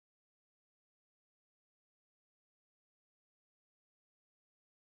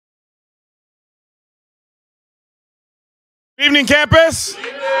Good evening, campus.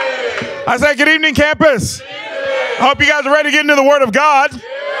 I said, good evening, campus. I hope you guys are ready to get into the Word of God.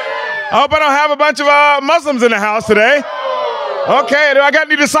 I hope I don't have a bunch of Muslims in the house today. Okay, do I got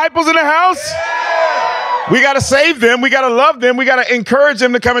any disciples in the house? We got to save them. We got to love them. We got to encourage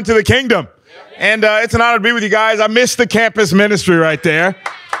them to come into the kingdom. And it's an honor to be with you guys. I missed the campus ministry right there.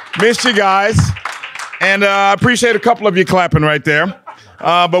 Missed you guys. And I appreciate a couple of you clapping right there.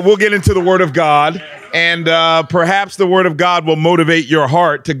 But we'll get into the Word of God. And perhaps the Word of God will motivate your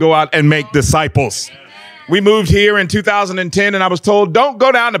heart to go out and make disciples. We moved here in 2010, and I was told, don't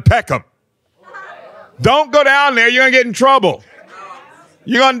go down to Peckham. Don't go down there. You're going to get in trouble.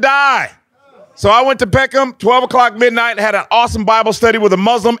 You're going to die. So I went to Peckham, 12 o'clock midnight, had an awesome Bible study with a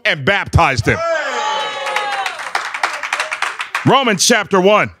Muslim and baptized him. Romans chapter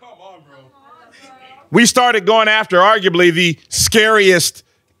 1. We started going after arguably the scariest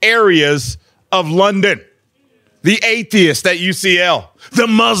areas of London. The atheists at UCL, the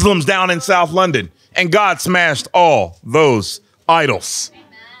Muslims down in South London, and God smashed all those idols. Amen.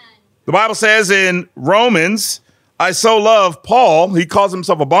 The Bible says in Romans, I so love Paul, he calls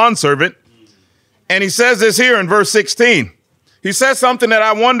himself a bondservant, and he says this here in verse 16. He says something that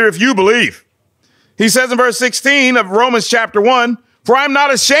I wonder if you believe. He says in verse 16 of Romans chapter 1, for I am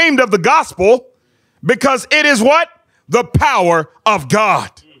not ashamed of the gospel, because it is what? The power of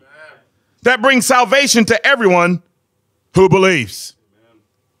God. Amen. That brings salvation to everyone who believes. Amen.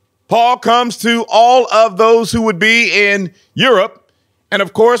 Paul comes to all of those who would be in Europe. And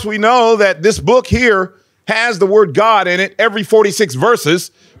of course, we know that this book here has the word God in it every 46 verses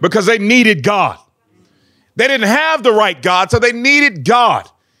because they needed God. They didn't have the right God, so they needed God.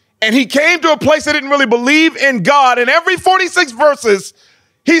 And he came to a place they didn't really believe in God. And every 46 verses,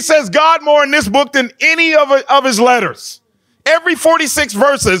 he says God more in this book than any of his letters. Every 46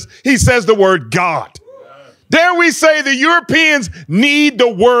 verses, he says the word God. Dare we say the Europeans need the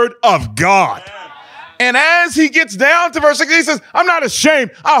word of God. And as he gets down to verse 6, he says, I'm not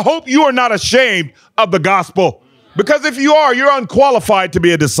ashamed. I hope you are not ashamed of the gospel. Because if you are, you're unqualified to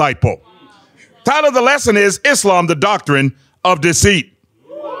be a disciple. Title of the lesson is Islam, the Doctrine of Deceit.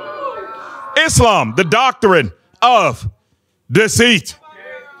 Islam, the Doctrine of Deceit.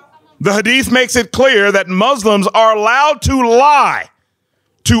 The hadith makes it clear that Muslims are allowed to lie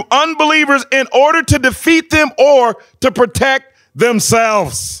to unbelievers in order to defeat them or to protect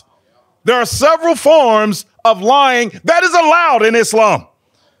themselves. There are several forms of lying that is allowed in Islam.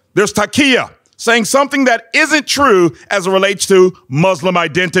 There's taqiyya, saying something that isn't true as it relates to Muslim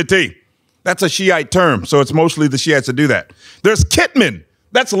identity. That's a Shiite term, so it's mostly the Shiites that do that. There's kitman,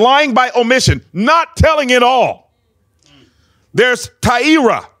 that's lying by omission, not telling it all. There's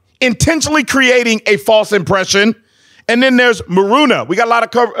ta'ira, intentionally creating a false impression. And then there's maruna. We got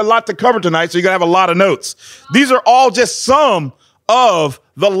a lot to cover tonight, so you're going to have a lot of notes. These are all just some of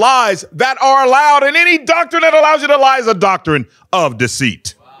the lies that are allowed, and any doctrine that allows you to lie is a doctrine of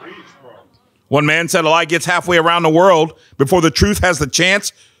deceit. One man said a lie gets halfway around the world before the truth has the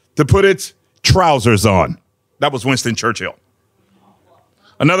chance to put its trousers on. That was Winston Churchill.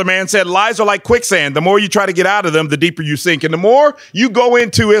 Another man said lies are like quicksand. The more you try to get out of them, the deeper you sink. And the more you go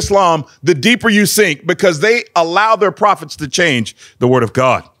into Islam, the deeper you sink because they allow their prophets to change the word of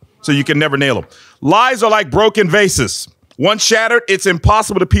God. So you can never nail them. Lies are like broken vases. Once shattered, it's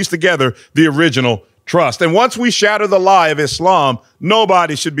impossible to piece together the original trust. And once we shatter the lie of Islam,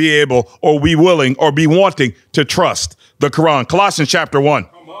 nobody should be able or be willing or be wanting to trust the Quran. Colossians chapter 1.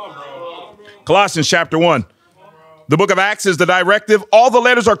 Colossians chapter 1. The book of Acts is the directive. All the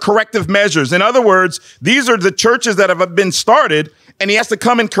letters are corrective measures. In other words, these are the churches that have been started, and he has to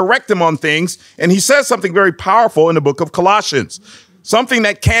come and correct them on things. And he says something very powerful in the book of Colossians, something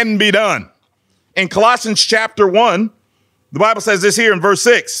that can be done. In Colossians chapter 1, the Bible says this here in verse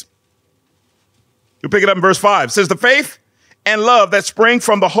 6. You'll pick it up in verse 5. It says, the faith and love that spring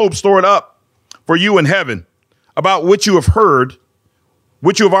from the hope stored up for you in heaven, about which you have heard,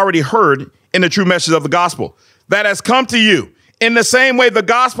 which you have already heard in the true message of the gospel, that has come to you. In the same way, the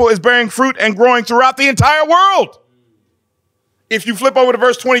gospel is bearing fruit and growing throughout the entire world. If you flip over to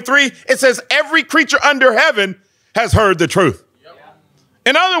verse 23, it says every creature under heaven has heard the truth.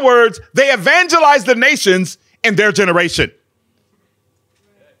 In other words, they evangelized the nations in their generation.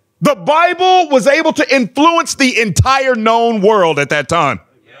 The Bible was able to influence the entire known world at that time.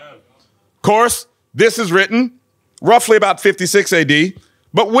 Of course, this is written roughly about 56 AD.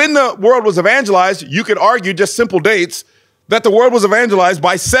 But when the world was evangelized, you could argue just simple dates that the world was evangelized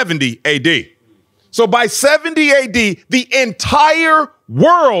by 70 AD. So by 70 AD, the entire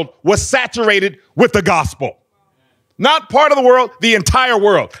world was saturated with the gospel. Not part of the world, the entire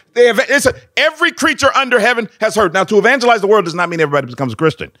world. Every creature under heaven has heard. Now, to evangelize the world does not mean everybody becomes a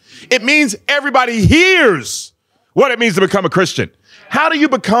Christian. It means everybody hears what it means to become a Christian. How do you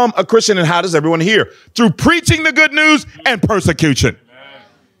become a Christian and how does everyone hear? Through preaching the good news and persecution. Amen.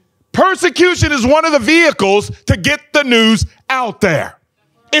 Persecution is one of the vehicles to get the news out there.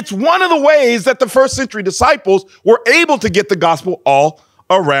 It's one of the ways that the first century disciples were able to get the gospel all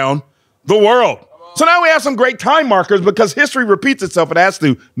around the world. So now we have some great time markers because history repeats itself. It has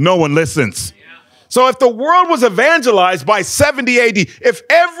to. No one listens. So if the world was evangelized by 70 AD, if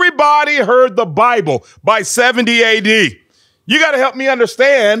everybody heard the Bible by 70 AD, you got to help me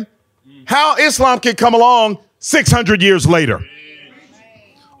understand how Islam can come along 600 years later.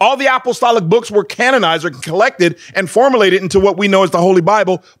 All the apostolic books were canonized or collected and formulated into what we know as the Holy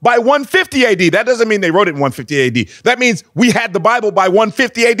Bible by 150 AD. That doesn't mean they wrote it in 150 AD. That means we had the Bible by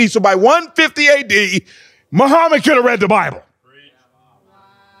 150 AD. So by 150 AD, Muhammad could have read the Bible.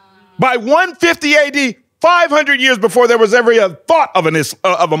 By 150 AD, 500 years before there was ever a thought of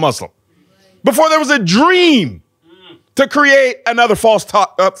a Muslim, before there was a dream to create another false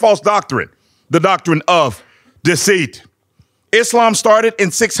doctrine, the doctrine of deceit. Islam started in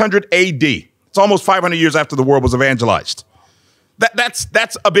 600 AD. It's almost 500 years after the world was evangelized.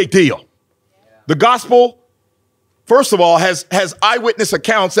 That's a big deal. The gospel, first of all, has eyewitness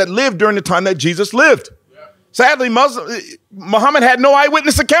accounts that lived during the time that Jesus lived. Sadly, Muhammad had no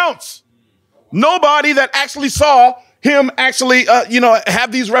eyewitness accounts. Nobody that actually saw him actually,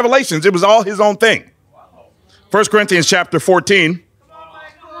 have these revelations. It was all his own thing. 1 Corinthians chapter 14.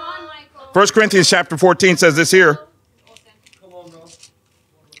 1 Corinthians chapter 14 says this here.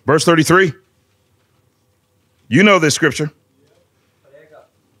 Verse 33. You know this scripture.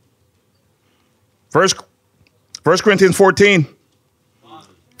 1 Corinthians 14.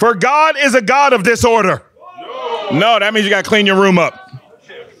 For God is a God of disorder. No, that means you got to clean your room up.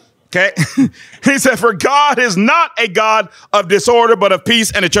 Okay. He said, for God is not a God of disorder, but of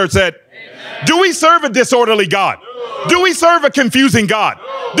peace. And the church said, amen. Do we serve a disorderly God? No. Do we serve a confusing God?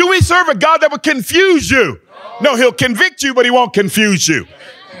 No. Do we serve a God that would confuse you? No, he'll convict you, but he won't confuse you.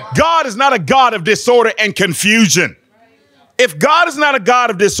 God is not a God of disorder and confusion. If God is not a God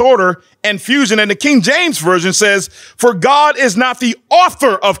of disorder and confusion, and the King James Version says, for God is not the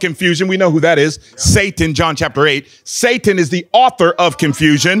author of confusion. We know who that is. Yeah. Satan, John chapter 8. Satan is the author of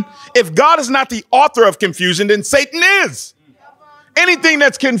confusion. If God is not the author of confusion, then Satan is. Anything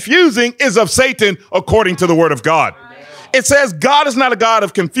that's confusing is of Satan, according to the word of God. It says God is not a God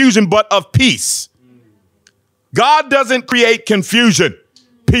of confusion, but of peace. God doesn't create confusion.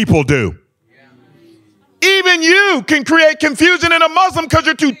 People do. Even you can create confusion in a Muslim because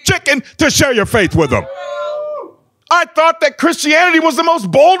you're too chicken to share your faith with them. I thought that Christianity was the most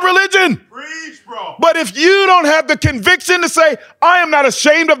bold religion. Preach, bro. But if you don't have the conviction to say, I am not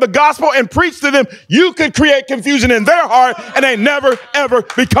ashamed of the gospel and preach to them, you could create confusion in their heart and they never, ever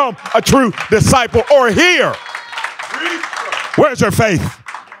become a true disciple or hear. Preach, where's your faith?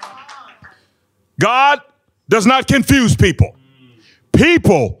 God does not confuse people.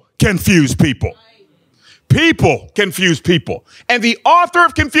 People confuse people. People confuse people. And the author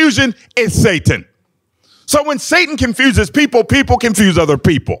of confusion is Satan. So when Satan confuses people, people confuse other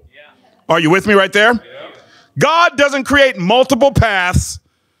people. Yeah. Are you with me right there? Yeah. God doesn't create multiple paths,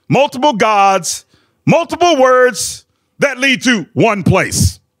 multiple gods, multiple words that lead to one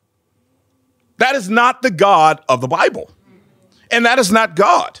place. That is not the God of the Bible. And that is not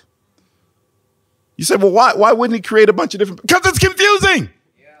God. You say, well, why wouldn't he create a bunch of different? Because it's confusing.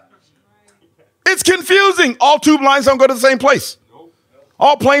 It's confusing. All tube lines don't go to the same place.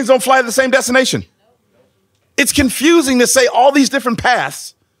 All planes don't fly to the same destination. It's confusing to say all these different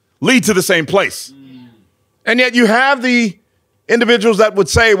paths lead to the same place. And yet you have the individuals that would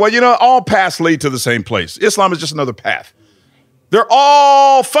say, well, all paths lead to the same place. Islam is just another path. They're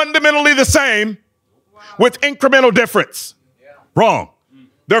all fundamentally the same with incremental difference. Wrong.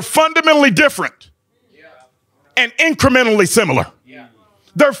 They're fundamentally different and incrementally similar.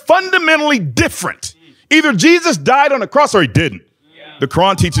 They're fundamentally different. Either Jesus died on the cross or he didn't. The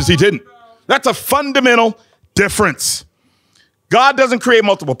Quran teaches he didn't. That's a fundamental difference. God doesn't create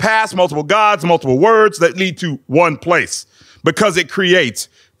multiple paths, multiple gods, multiple words that lead to one place because it creates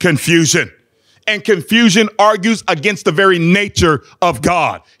confusion. And confusion argues against the very nature of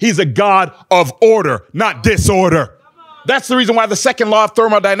God. He's a God of order, not disorder. That's the reason why the second law of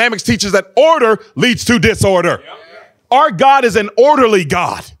thermodynamics teaches that order leads to disorder. Our God is an orderly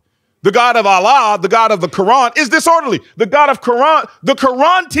God. The God of Allah, the God of the Quran, is disorderly. The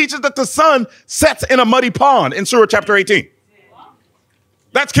Quran teaches that the sun sets in a muddy pond in Surah chapter 18.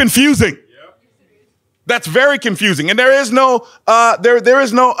 That's confusing. That's very confusing. And there is no, there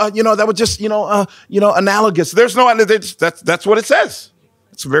is no, that would just, analogous. There's no, that's what it says.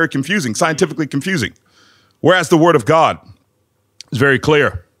 It's very confusing, scientifically confusing. Whereas the word of God is very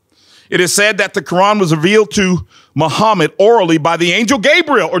clear. It is said that the Quran was revealed to Muhammad orally by the angel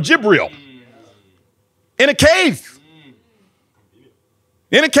Gabriel or Jibril in a cave.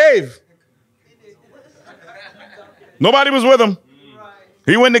 In a cave. Nobody was with him.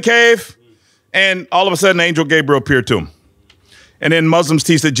 He went in the cave, and all of a sudden, Angel Gabriel appeared to him. And then Muslims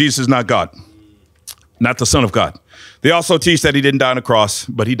teach that Jesus is not God, not the Son of God. They also teach that he didn't die on a cross,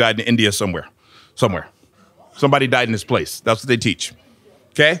 but he died in India somewhere. Somebody died in his place. That's what they teach.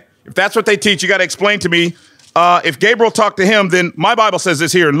 Okay? If that's what they teach, you got to explain to me. If Gabriel talked to him, then my Bible says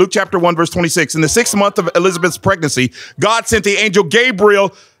this here in Luke chapter 1, verse 26. In the 6th month of Elizabeth's pregnancy, God sent the angel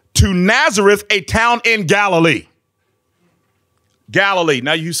Gabriel to Nazareth, a town in Galilee. Galilee.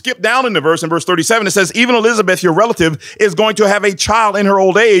 Now you skip down in the verse, in verse 37, it says, even Elizabeth, your relative, is going to have a child in her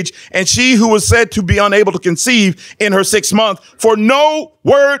old age, and she who was said to be unable to conceive in her 6th month, for no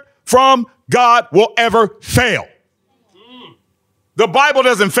word from God will ever fail. The Bible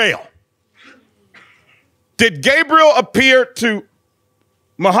doesn't fail. Did Gabriel appear to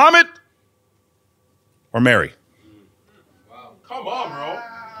Muhammad or Mary? Wow. Come on, bro.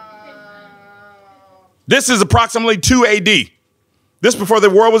 This is approximately 2 AD. This before the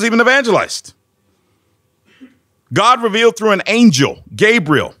world was even evangelized. God revealed through an angel,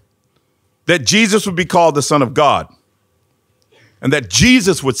 Gabriel, that Jesus would be called the Son of God and that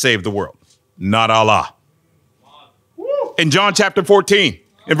Jesus would save the world, not Allah. In John chapter 14,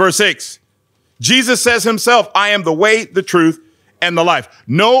 in verse 6, Jesus says himself, I am the way, the truth, and the life.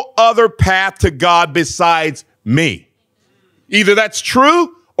 No other path to God besides me. Either that's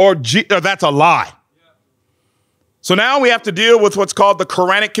true or that's a lie. So now we have to deal with what's called the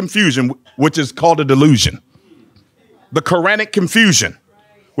Quranic confusion, which is called a delusion. The Quranic confusion,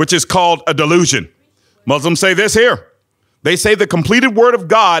 which is called a delusion. Muslims say this here. They say the completed word of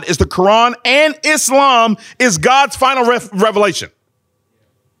God is the Quran, and Islam is God's final revelation.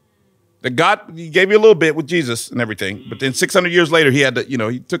 That God, he gave you a little bit with Jesus and everything, but then 600 years later, he had to,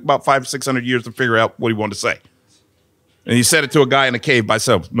 he took about 500-600 years to figure out what he wanted to say. And he said it to a guy in a cave by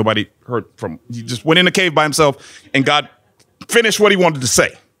himself. Nobody heard from him. He just went in a cave by himself, and God finished what he wanted to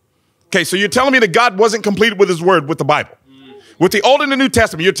say. Okay, so you're telling me that God wasn't completed with his word, with the Bible. With the Old and the New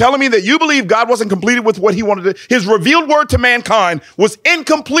Testament, you're telling me that you believe God wasn't completed with what he wanted to. His revealed word to mankind was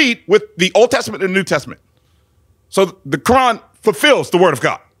incomplete with the Old Testament and the New Testament. So the Quran fulfills the word of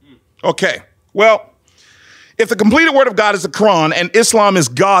God. Okay, well, if the completed word of God is the Quran and Islam is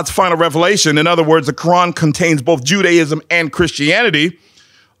God's final revelation, in other words, the Quran contains both Judaism and Christianity.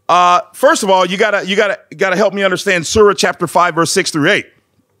 First of all, you gotta help me understand Surah chapter 5, verse 6 through 8,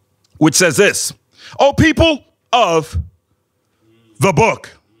 which says this: O people of the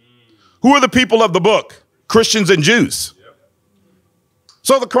book. Who are the people of the book? Christians and Jews.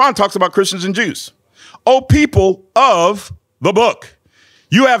 So the Quran talks about Christians and Jews. O people of the book,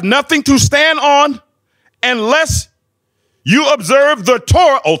 you have nothing to stand on unless you observe the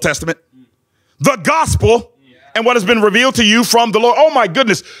Torah, Old Testament, the gospel, and what has been revealed to you from the Lord. Oh my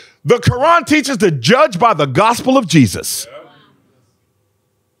goodness. The Quran teaches to judge by the gospel of Jesus.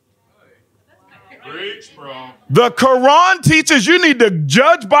 Preach, bro. The Quran teaches you need to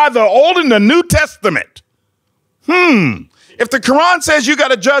judge by the Old and the New Testament. If the Quran says you got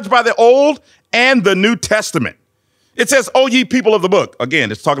to judge by the Old and the New Testament, it says, O ye people of the book.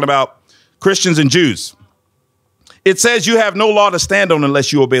 Again, it's talking about Christians and Jews. It says you have no law to stand on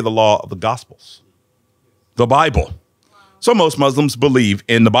unless you obey the law of the Gospels, the Bible. So most Muslims believe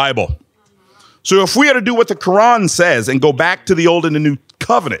in the Bible. So if we are to do what the Quran says and go back to the Old and the New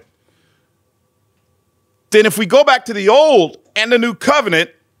Covenant, then if we go back to the Old and the New Covenant,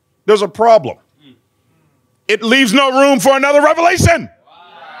 there's a problem. It leaves no room for another revelation.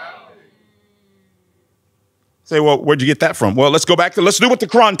 Wow. Say, well, where'd you get that from? Well, let's do what the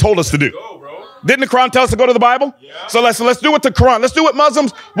Quran told us to do. Didn't the Quran tell us to go to the Bible? Yeah. So let's do what the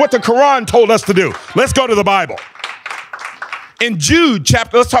Quran told us to do. Let's go to the Bible. In Jude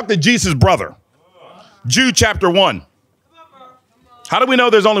chapter, let's talk to Jesus' brother. Jude chapter 1. How do we know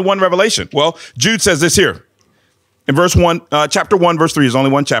there's only one revelation? Well, Jude says this here. In verse 1, chapter 1, verse 3 is only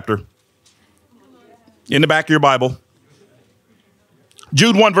one chapter. In the back of your Bible.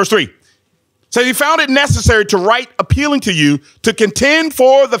 Jude 1, verse 3. Says he found it necessary to write appealing to you to contend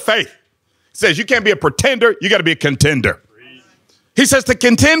for the faith. He says you can't be a pretender, you got to be a contender. He says to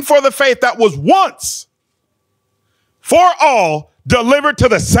contend for the faith that was once for all delivered to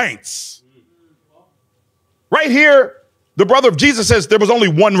the saints. Right here, the brother of Jesus says there was only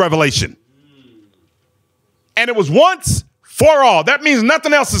one revelation. And it was once for all. That means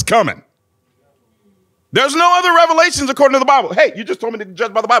nothing else is coming. There's no other revelations according to the Bible. Hey, you just told me to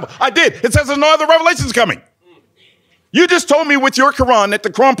judge by the Bible. I did. It says there's no other revelations coming. You just told me with your Quran that the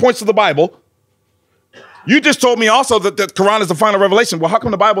Quran points to the Bible. You just told me also that the Quran is the final revelation. Well, how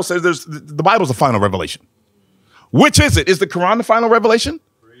come the Bible says the Bible's the final revelation? Which is it? Is the Quran the final revelation?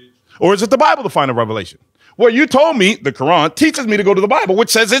 Or is it the Bible the final revelation? Well, you told me the Quran teaches me to go to the Bible, which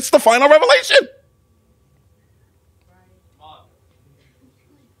says it's the final revelation.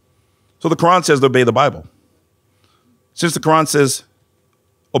 So the Quran says to obey the Bible. Since the Quran says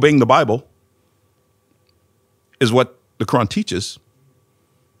obeying the Bible is what the Quran teaches,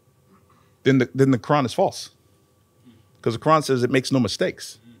 then the Quran is false. Because the Quran says it makes no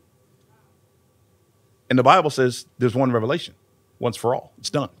mistakes. And the Bible says there's one revelation, once for all.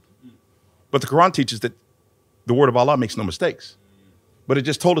 It's done. But the Quran teaches that the word of Allah makes no mistakes. But it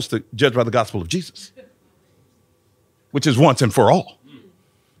just told us to judge by the gospel of Jesus, which is once and for all.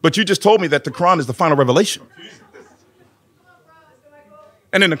 But you just told me that the Quran is the final revelation.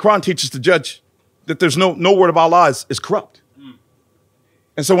 And then the Quran teaches to judge that there's no word of Allah is corrupt.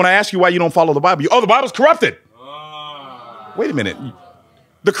 And so when I ask you why you don't follow the Bible, the Bible's corrupted. Wait a minute.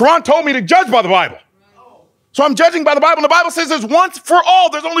 The Quran told me to judge by the Bible. So I'm judging by the Bible. And the Bible says there's once for all.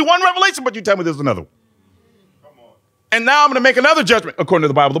 There's only one revelation, but you tell me there's another one. And now I'm going to make another judgment according to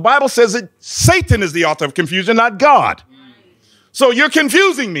the Bible. The Bible says that Satan is the author of confusion, not God. So you're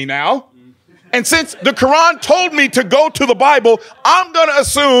confusing me now. And since the Quran told me to go to the Bible, I'm going to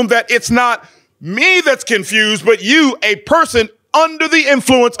assume that it's not me that's confused, but you, a person under the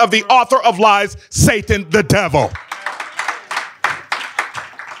influence of the author of lies, Satan, the devil.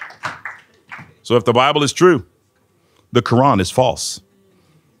 So if the Bible is true, the Quran is false.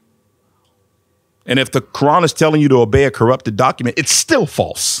 And if the Quran is telling you to obey a corrupted document, it's still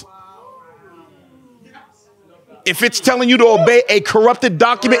false. If it's telling you to obey a corrupted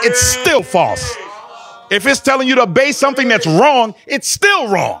document, it's still false. If it's telling you to obey something that's wrong, it's still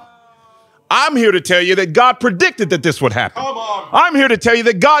wrong. I'm here to tell you that God predicted that this would happen. I'm here to tell you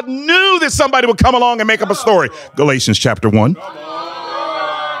that God knew that somebody would come along and make up a story. Galatians chapter 1.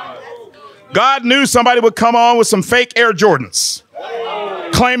 God knew somebody would come on with some fake Air Jordans,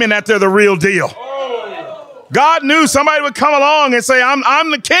 claiming that they're the real deal. God knew somebody would come along and say,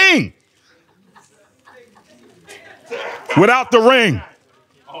 I'm the king, without the ring.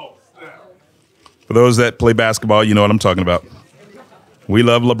 For those that play basketball, you know what I'm talking about. We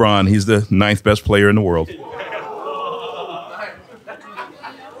love LeBron. He's the 9th best player in the world.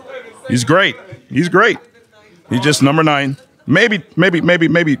 He's great. He's great. He's just number 9. Maybe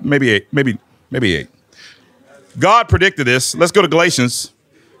 8. God predicted this. Let's go to Galatians,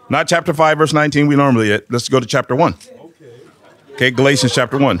 not chapter 5, verse 19. We normally let's go to chapter 1. Okay, Galatians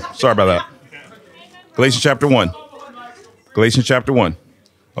chapter 1. Sorry about that. Galatians chapter 1. Galatians chapter 1.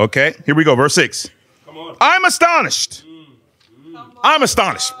 Okay, here we go. Verse 6. I'm astonished. I'm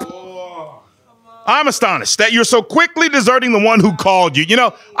astonished. I'm astonished that you're so quickly deserting the one who called you. You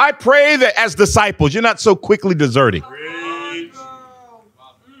know, I pray that as disciples, you're not so quickly deserting.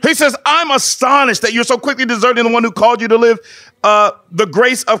 He says, I'm astonished that you're so quickly deserting the one who called you to live the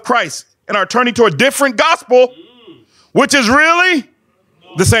grace of Christ and are turning to a different gospel, which is really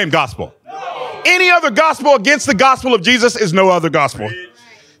the same gospel. Any other gospel against the gospel of Jesus is no other gospel.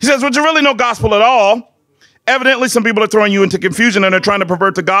 He says, which is really no gospel at all. Evidently, some people are throwing you into confusion and are trying to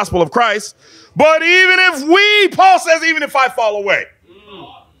pervert the gospel of Christ. But Paul says, even if I fall away,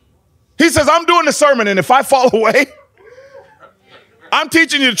 he says, I'm doing the sermon, and if I fall away, I'm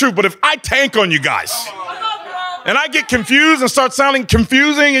teaching you the truth. But if I tank on you guys and I get confused and start sounding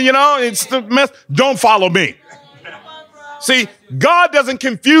confusing and, it's the mess, don't follow me. See, God doesn't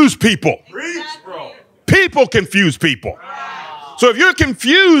confuse people. People confuse people. So if you're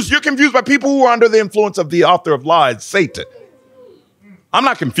confused by people who are under the influence of the author of lies, Satan. I'm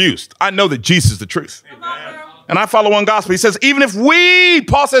not confused. I know that Jesus is the truth. And I follow one gospel. He says,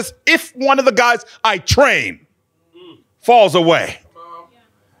 Paul says, if one of the guys I train falls away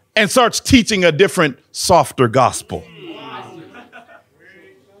and starts teaching a different, softer gospel,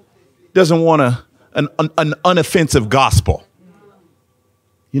 doesn't want an unoffensive gospel.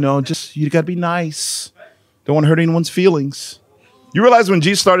 You got to be nice. Don't want to hurt anyone's feelings. You realize when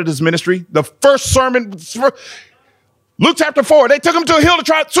Jesus started his ministry, the first sermon, Luke chapter 4, they took him to a hill to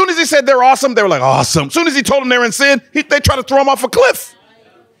try. As soon as he said they're awesome, they were like, awesome. As soon as he told them they're in sin, they tried to throw him off a cliff.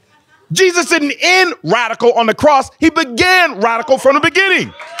 Jesus didn't end radical on the cross. He began radical from the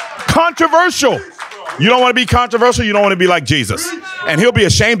beginning. Controversial. You don't want to be controversial. You don't want to be like Jesus. And he'll be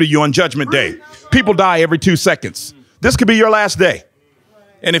ashamed of you on Judgment Day. People die every 2 seconds. This could be your last day.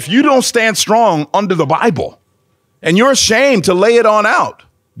 And if you don't stand strong under the Bible, and you're ashamed to lay it on out,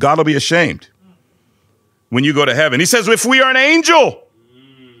 God will be ashamed when you go to heaven. He says, if we are an angel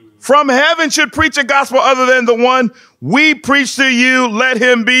from heaven should preach a gospel other than the one we preach to you, let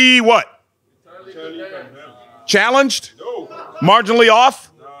him be what? Challenged? No. Marginally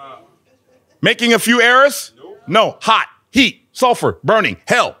off? Nah. Making a few errors? No. Hot, heat, sulfur, burning,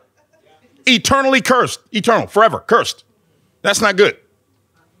 hell. Eternally cursed. Eternal, forever, cursed. That's not good.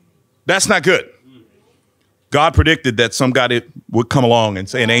 That's not good. God predicted that some guy would come along and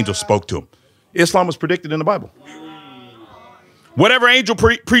say an angel spoke to him. Islam was predicted in the Bible. Whatever angel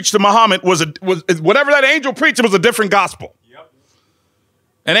preached to Muhammad was whatever that angel preached, it was a different gospel. Yep.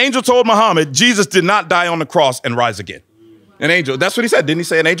 An angel told Muhammad Jesus did not die on the cross and rise again. An angel, that's what he said. Didn't he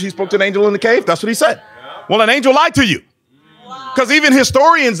say an angel? He spoke to an angel in the cave. That's what he said. Well, an angel lied to you. Because even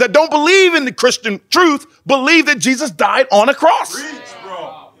historians that don't believe in the Christian truth believe that Jesus died on a cross. Preach,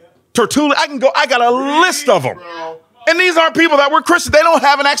 bro. Tertullian, I got a list of them. Bro. And these aren't people that were Christians. They don't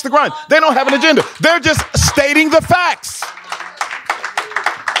have an axe to grind. They don't have an agenda. They're just stating the facts.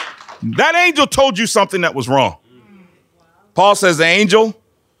 That angel told you something that was wrong. Paul says the angel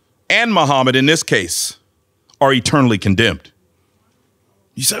and Muhammad in this case are eternally condemned.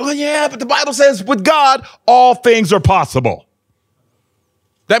 You say, well, yeah, but the Bible says with God, all things are possible.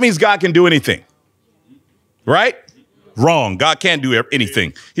 That means God can do anything. Right? Wrong. God can't do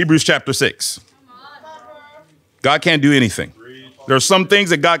anything. Hebrews chapter 6. God can't do anything. There are some things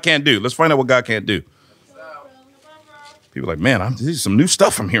that God can't do. Let's find out what God can't do. People are like, man, this is some new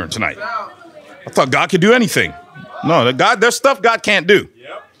stuff I'm hearing tonight. I thought God could do anything. No, there's stuff God can't do.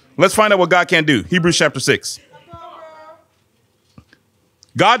 Let's find out what God can't do. Hebrews chapter 6.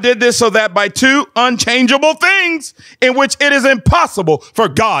 God did this so that by two unchangeable things in which it is impossible for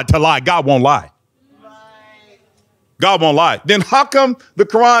God to lie. God won't lie. God won't lie. Then how come the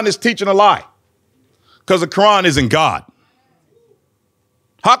Quran is teaching a lie? Because the Quran isn't God.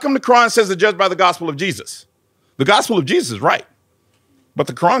 How come the Quran says to judge by the gospel of Jesus? The gospel of Jesus is right. But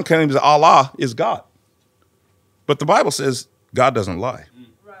the Quran claims that Allah is God. But the Bible says God doesn't lie.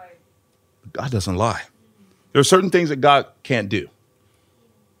 Right. God doesn't lie. There are certain things that God can't do.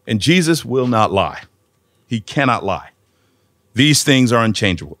 And Jesus will not lie. He cannot lie. These things are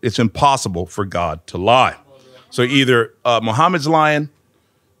unchangeable. It's impossible for God to lie. So either Muhammad's lying,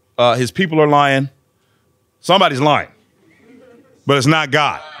 his people are lying, somebody's lying. But it's not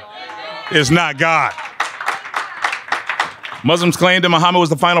God. It's not God. Muslims claim that Muhammad was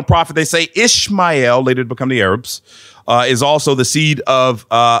the final prophet. They say Ishmael, later to become the Arabs, is also the seed of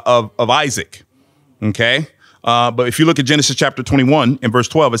Isaac. Okay? But if you look at Genesis chapter 21 in verse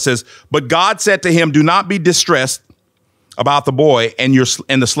 12, it says, but God said to him, do not be distressed about the boy and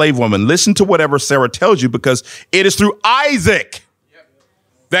the slave woman. Listen to whatever Sarah tells you, because it is through Isaac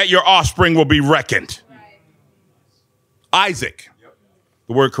that your offspring will be reckoned. Isaac.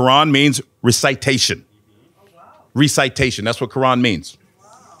 The word Quran means recitation. Recitation. That's what Quran means.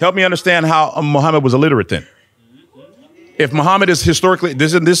 Help me understand how Muhammad was illiterate then. If Muhammad is historically,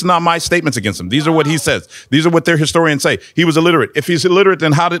 this is not my statements against him. These are what he says. These are what their historians say. He was illiterate. If he's illiterate,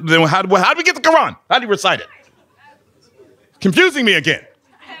 then how did we get the Quran? How did he recite it? Confusing me again.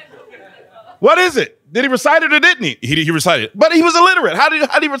 What is it? Did he recite it or didn't he? He recited it. But he was illiterate. How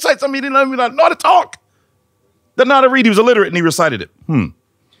did he recite something he didn't even know how to talk? Didn't know how to read. He was illiterate and he recited it.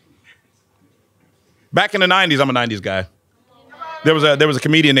 Back in the 90s, I'm a 90s guy. There was a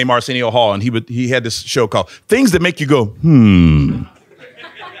comedian named Arsenio Hall, and he had this show called Things That Make You Go,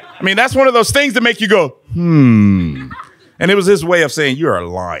 I mean, that's one of those things that make you go, And it was his way of saying, you are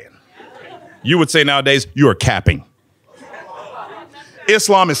lying. You would say nowadays, you are capping.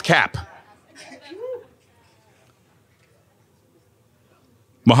 Islam is cap.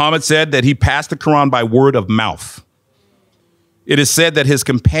 Muhammad said that he passed the Quran by word of mouth. It is said that his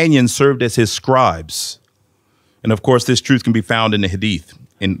companions served as his scribes. And of course, this truth can be found in the Hadith,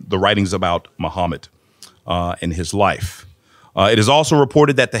 in the writings about Muhammad and his life. It is also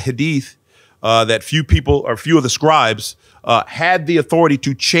reported that the Hadith, that few of the scribes had the authority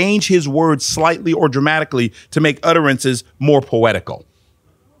to change his words slightly or dramatically to make utterances more poetical.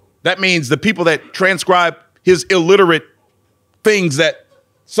 That means the people that transcribe his illiterate things that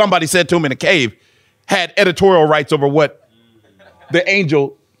somebody said to him in a cave had editorial rights over what the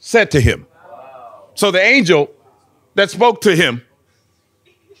angel said to him. So the angel that spoke to him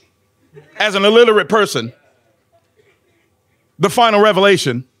as an illiterate person, the final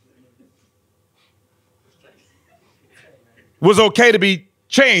revelation was okay to be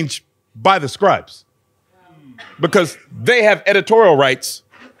changed by the scribes because they have editorial rights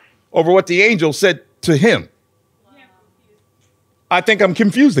over what the angel said to him. I think I'm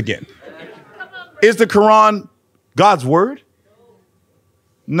confused again. Is the Quran God's word?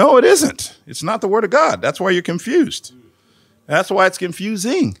 No, it isn't. It's not the word of God. That's why you're confused. That's why it's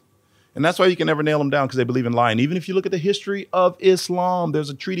confusing. And that's why you can never nail them down, because they believe in lying. Even if you look at the history of Islam, there's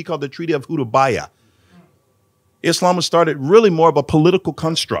a treaty called the Treaty of Hudaybiyah. Islam was started really more of a political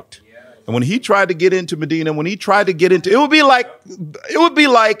construct. And when he tried to get into Medina, when he tried to get into, it would be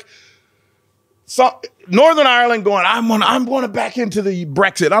like Northern Ireland going, I'm going to back into the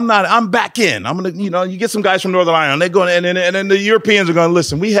Brexit. I'm back in. I'm going to, you get some guys from Northern Ireland. They're going, and then the Europeans are going,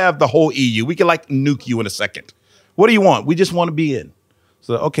 listen, we have the whole EU. We can like nuke you in a second. What do you want? We just want to be in.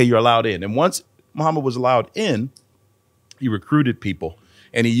 So, okay, you're allowed in. And once Muhammad was allowed in, he recruited people,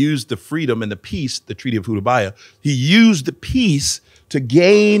 and he used the freedom and the peace, the Treaty of Hudaybiyah. He used the peace to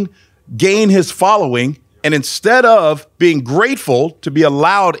gain his following. And instead of being grateful to be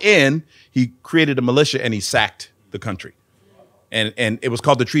allowed in, he created a militia and he sacked the country. And it was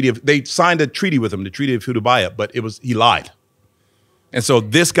called the Treaty of, they signed a treaty with him, the Treaty of Hudaybiyah, but he lied. And so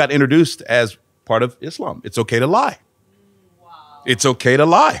this got introduced as part of Islam. It's okay to lie. Wow. It's okay to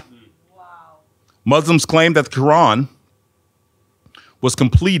lie. Wow. Muslims claim that the Quran was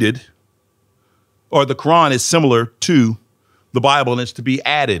completed, or the Quran is similar to the Bible and is to be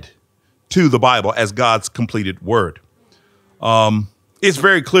added to the Bible as God's completed word. It's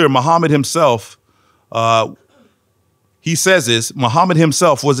very clear. Muhammad himself, he says this, Muhammad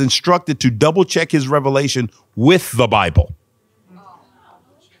himself was instructed to double check his revelation with the Bible.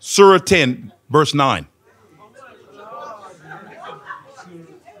 Surah 10, verse 9.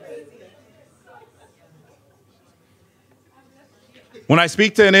 When I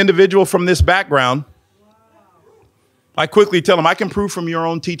speak to an individual from this background, I quickly tell them, I can prove from your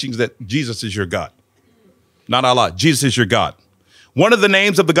own teachings that Jesus is your God. Not Allah. Jesus is your God. One of the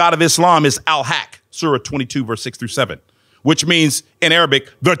names of the God of Islam is Al-Haq, Surah 22, verse 6 through 7, which means in Arabic,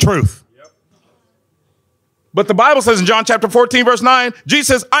 the truth. Yep. But the Bible says in John chapter 14, verse 9, Jesus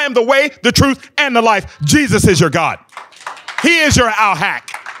says, I am the way, the truth, and the life. Jesus is your God. He is your Al-Haq.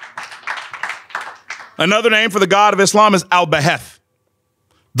 Another name for the God of Islam is Al-Baheth,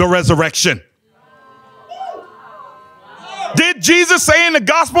 the resurrection. Did Jesus say in the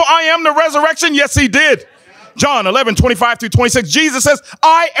gospel, I am the resurrection? Yes, he did. John 11, 25 through 26, Jesus says,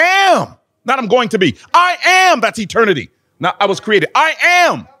 I am. Not I'm going to be. I am. That's eternity. Now I was created. I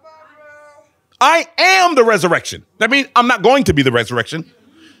am. I am the resurrection. That means I'm not going to be the resurrection.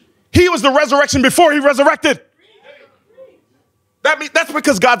 He was the resurrection before he resurrected. That's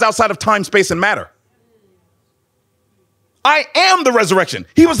because God's outside of time, space, and matter. I am the resurrection.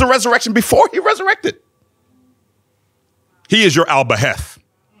 He was the resurrection before he resurrected. He is your Al-Baheth.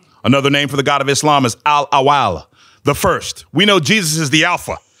 Another name for the God of Islam is Al-Awwal, the first. We know Jesus is the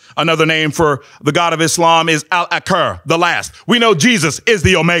Alpha. Another name for the God of Islam is Al-Akhir, the last. We know Jesus is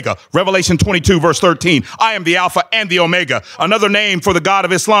the Omega. Revelation 22, verse 13. I am the Alpha and the Omega. Another name for the God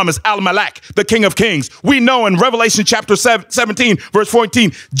of Islam is Al-Malak, the King of Kings. We know in Revelation chapter 17, verse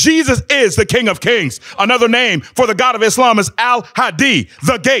 14, Jesus is the King of Kings. Another name for the God of Islam is Al-Hadi,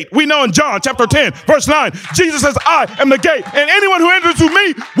 the gate. We know in John chapter 10, verse 9, Jesus says, I am the gate, and anyone who enters through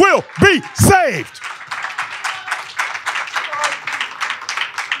me will be saved.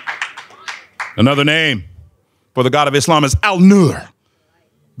 Another name for the God of Islam is Al-Nur,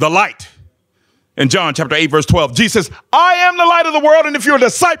 the light. In John chapter 8, verse 12, Jesus says, I am the light of the world, and if you're a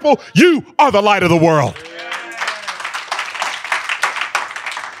disciple, you are the light of the world.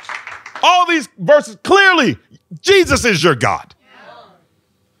 All these verses, clearly, Jesus is your God.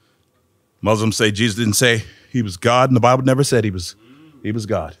 Muslims say Jesus didn't say he was God, and the Bible never said he was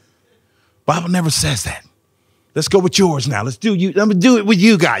God. Bible never says that. Let's go with yours now. Let me do it with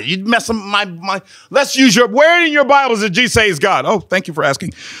you guys. You mess up my. Let's use your. Where in your Bibles did Jesus say he's God? Oh, thank you for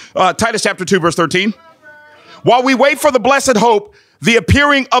asking. Titus chapter 2, verse 13. While we wait for the blessed hope, the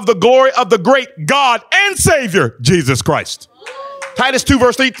appearing of the glory of the great God and Savior, Jesus Christ. Titus 2,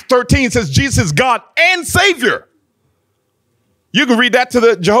 verse 13 says Jesus is God and Savior. You can read that to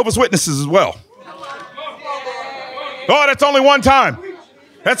the Jehovah's Witnesses as well. Oh, that's only one time.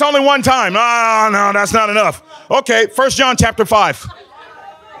 That's only one time. No, that's not enough. Okay, 1 John chapter 5.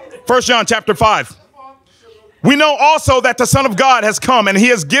 1 John chapter 5. We know also that the Son of God has come and he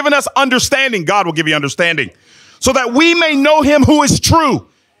has given us understanding. God will give you understanding so that we may know him who is true.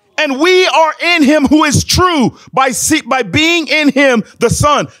 And we are in him who is true by being in him, the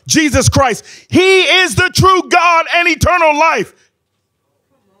Son, Jesus Christ. He is the true God and eternal life.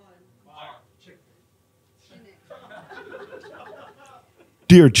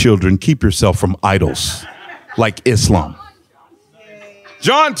 Dear children, keep yourself from idols like Islam.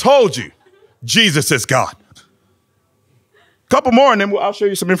 John told you Jesus is God. A couple more and then I'll show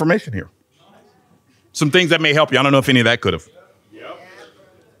you some information here. Some things that may help you. I don't know if any of that could have.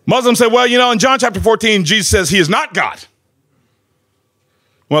 Muslims say, well, in John chapter 14, Jesus says he is not God.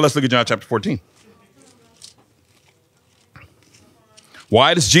 Well, let's look at John chapter 14.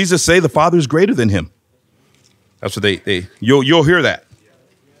 Why does Jesus say the Father is greater than him? That's what you'll hear that.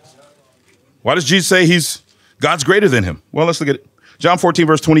 Why does Jesus say God's greater than him? Well, let's look at it. John 14,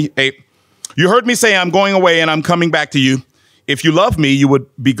 verse 28. You heard me say I'm going away and I'm coming back to you. If you love me, you would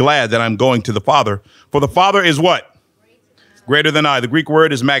be glad that I'm going to the Father. For the Father is what? Greater than I. The Greek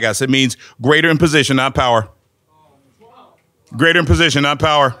word is megas. It means greater in position, not power. Greater in position, not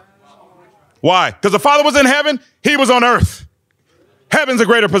power. Why? Because the Father was in heaven. He was on earth. Heaven's a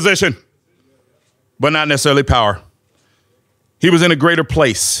greater position, but not necessarily power. He was in a greater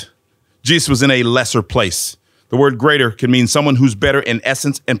place. Jesus was in a lesser place. The word greater can mean someone who's better in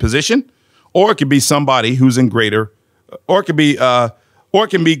essence and position, or it could be somebody who's in greater, or it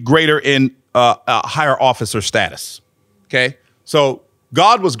can be greater in a higher office or status. Okay, so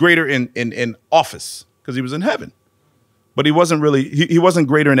God was greater in office because he was in heaven, but he wasn't really, he wasn't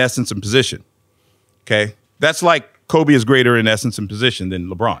greater in essence and position. Okay, that's like Kobe is greater in essence and position than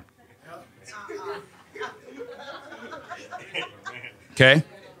LeBron. Okay,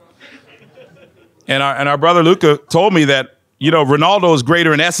 and our brother Luca told me that Ronaldo is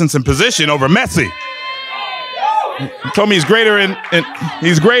greater in essence and position over Messi. He told me he's greater in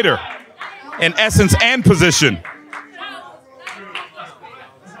essence and position.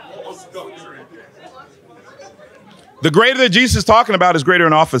 The greater that Jesus is talking about is greater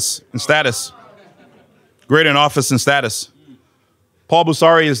in office and status. Greater in office and status. Paul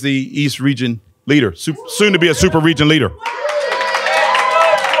Busari is the East Region leader, soon to be a super region leader.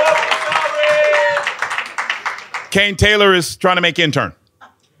 Kane Taylor is trying to make intern.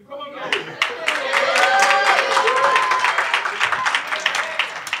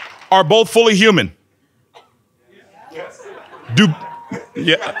 Are both fully human? Can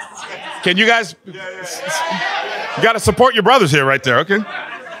you guys? You got to support your brothers here, right there. Okay,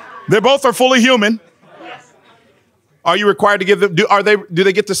 they both are fully human. Are you required to give them? Do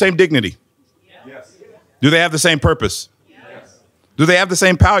they get the same dignity? Yes. Do they have the same purpose? Yes. Do they have the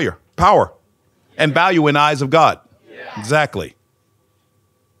same power and value in the eyes of God? Yes. Exactly.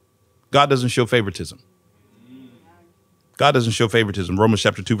 God doesn't show favoritism. God doesn't show favoritism. Romans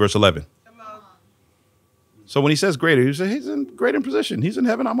chapter 2, verse 11. So when he says greater, he says he's in greater position. He's in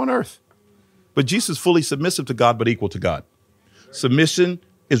heaven, I'm on earth. But Jesus is fully submissive to God, but equal to God. Submission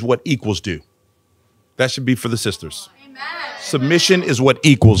is what equals do. That should be for the sisters. Amen. Submission is what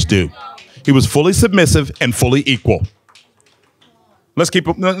equals do. He was fully submissive and fully equal. Let's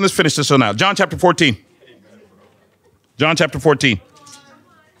finish this one now. John chapter 14. John chapter 14.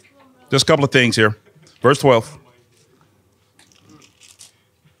 Just a couple of things here. Verse 12.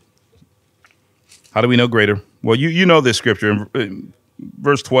 How do we know greater? Well, you know this scripture. In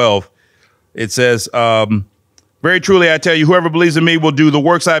verse 12, it says, very truly I tell you, whoever believes in me will do the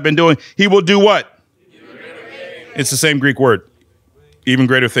works I've been doing. He will do what? It's the same Greek word. Even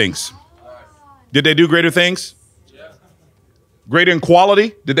greater things. Did they do greater things? Greater in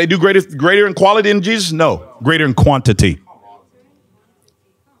quality? Did they do greater in quality than Jesus? No. Greater in quantity.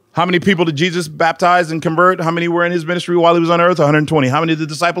 How many people did Jesus baptize and convert? How many were in his ministry while he was on earth? 120. How many did the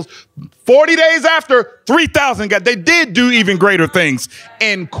disciples? 40 days after, 3,000 got. They did do even greater things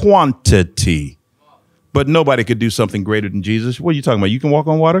in quantity. But nobody could do something greater than Jesus. What are you talking about? You can walk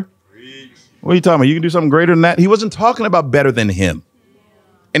on water? What are you talking about? You can do something greater than that? He wasn't talking about better than him.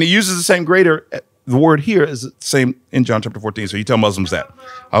 And he uses the same greater. The word here is the same in John chapter 14. So you tell Muslims that.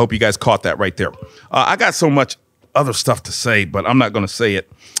 I hope you guys caught that right there. I got so much other stuff to say, but I'm not going to say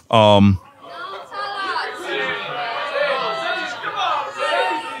it. Okay,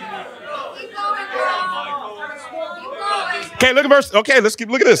 look at verse. Okay,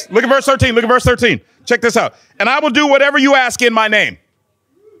 look at this. Look at verse 13. Look at verse 13. Check this out. And I will do whatever you ask in my name.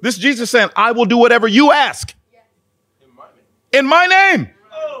 This is Jesus saying, I will do whatever you ask. In my name.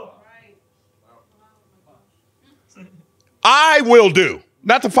 I will do.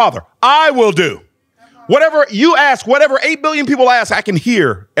 Not the Father. I will do. Whatever you ask, whatever 8 billion people ask, I can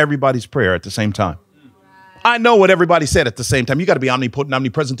hear everybody's prayer at the same time. I know what everybody said at the same time. You got to be omnipotent,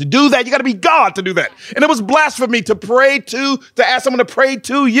 omnipresent to do that. You got to be God to do that. And it was blasphemy to ask someone to pray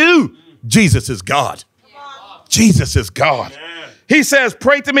to you. Jesus is God. Jesus is God. He says,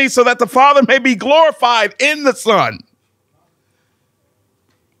 pray to me so that the Father may be glorified in the Son.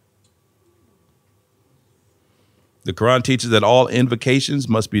 The Quran teaches that all invocations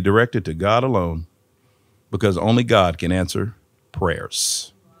must be directed to God alone, because only God can answer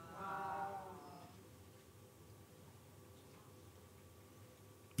prayers.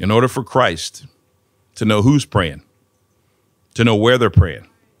 In order for Christ to know who's praying, to know where they're praying,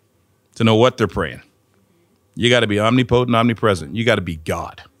 to know what they're praying. You got to be omnipotent, omnipresent. You got to be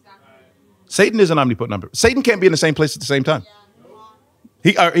God. Satan isn't omnipotent. Satan can't be in the same place at the same time.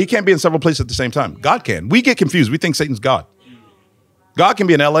 He can't be in several places at the same time. God can. We get confused. We think Satan's God. God can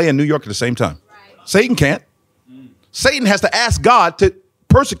be in LA and New York at the same time. Satan can't. Satan has to ask God to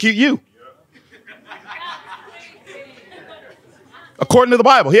persecute you. According to the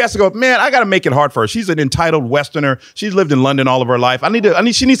Bible, he has to go, man, I got to make it hard for her. She's an entitled Westerner. She's lived in London all of her life.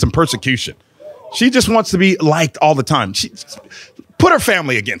 She needs some persecution. She just wants to be liked all the time. Put her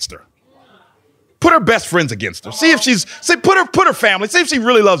family against her. Put her best friends against her. Put her family. See if she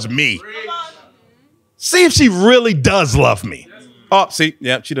really loves me. See if she really does love me. Oh, see,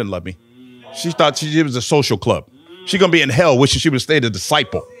 yeah, she didn't love me. She thought she was a social club. She's going to be in hell wishing she would have stayed a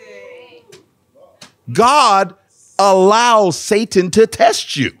disciple. God allows Satan to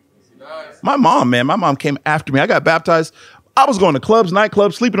test you. My mom came after me. I got baptized. I was going to clubs,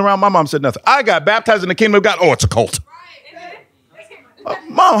 nightclubs, sleeping around. My mom said nothing. I got baptized in the kingdom of God. Oh, it's a cult.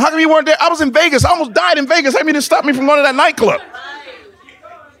 Mom, how come you weren't there? I was in Vegas. I almost died in Vegas. I mean, it stopped me from going to that nightclub.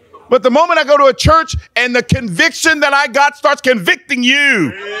 But the moment I go to a church and the conviction that I got starts convicting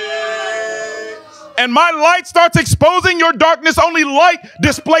you, and my light starts exposing your darkness, only light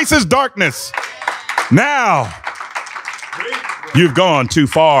displaces darkness. Now, you've gone too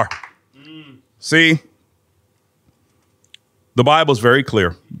far. See, the Bible's very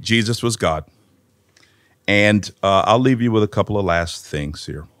clear. Jesus was God. And I'll leave you with a couple of last things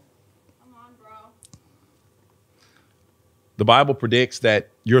here. Come on, bro. The Bible predicts that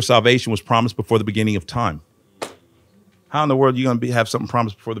your salvation was promised before the beginning of time. How in the world are you going to have something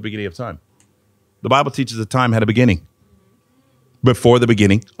promised before the beginning of time? The Bible teaches that time had a beginning. Before the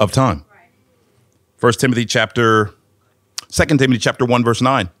beginning of time. 2 Timothy chapter 1, verse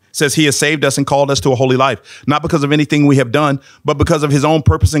 9. Says he has saved us and called us to a holy life, not because of anything we have done, but because of his own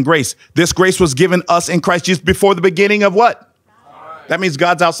purpose and grace. This grace was given us in Christ Jesus before the beginning of what? That means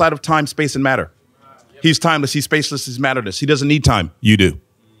God's outside of time, space, and matter. He's timeless, he's spaceless, he's matterless. He doesn't need time. You do.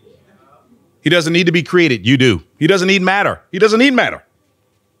 He doesn't need to be created. You do. He doesn't need matter. He doesn't need matter.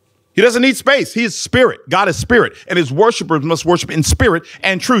 He doesn't need space. He is spirit. God is spirit, and his worshipers must worship in spirit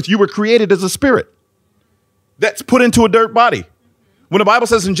and truth. You were created as a spirit that's put into a dirt body. When the Bible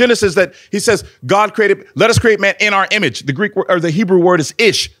says in Genesis that he says, God created, let us create man in our image. The Greek or the Hebrew word is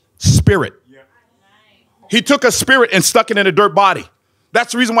ish, spirit. Yeah. He took a spirit and stuck it in a dirt body.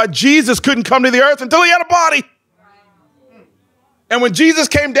 That's the reason why Jesus couldn't come to the earth until he had a body. And when Jesus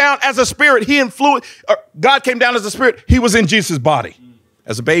came down as a spirit, God came down as a spirit. He was in Jesus' body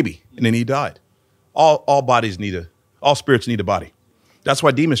as a baby, and then he died. All spirits need a body. That's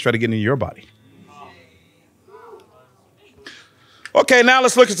why demons try to get into your body. Okay, now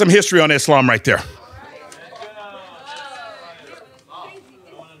let's look at some history on Islam right there.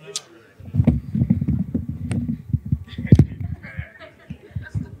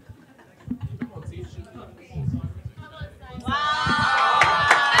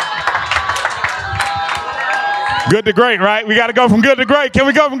 Good to great, right? We got to go from good to great. Can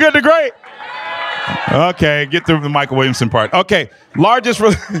we go from good to great? Okay, get through the Michael Williamson part. Okay,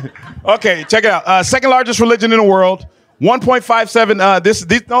 okay, check it out. Second largest religion in the world.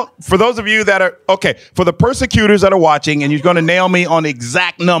 1.57, for those of you that are, okay, for the persecutors that are watching, and you're going to nail me on the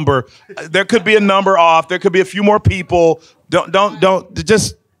exact number, there could be a number off, there could be a few more people,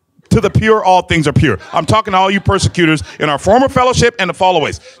 just to the pure, all things are pure. I'm talking to all you persecutors in our former fellowship and the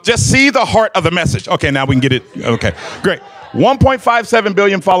followaways. Just see the heart of the message. Okay, now we can get it, okay, great. 1.57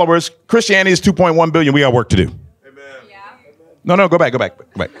 billion followers, Christianity is 2.1 billion, we got work to do. Amen. Yeah. No, go back.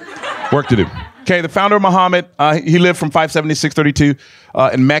 Work to do. Okay, the founder of Muhammad, he lived from 570 to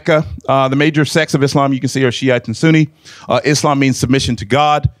 632 in Mecca. The major sects of Islam, you can see, are Shiite and Sunni. Islam means submission to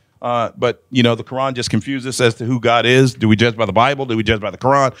God, but, the Quran just confuses us as to who God is. Do we judge by the Bible? Do we judge by the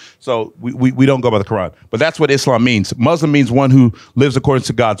Quran? So we don't go by the Quran. But that's what Islam means. Muslim means one who lives according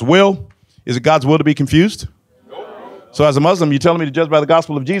to God's will. Is it God's will to be confused? So as a Muslim, you're telling me to judge by the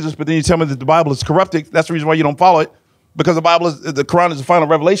gospel of Jesus, but then you tell me that the Bible is corrupted. That's the reason why you don't follow it. Because the Quran is the final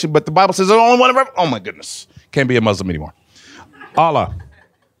revelation, but the Bible says there's only one revelation. Oh my goodness. Can't be a Muslim anymore. Allah,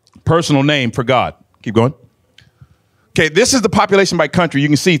 personal name for God. Keep going. Okay, this is the population by country. You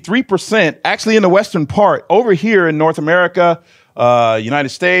can see 3% actually in the western part. Over here in North America, United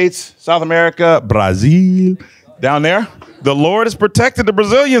States, South America, Brazil, down there. The Lord has protected the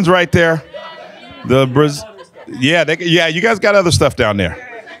Brazilians right there. Yeah, you guys got other stuff down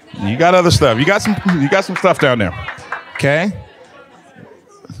there. You got other stuff. You got some stuff down there. Okay.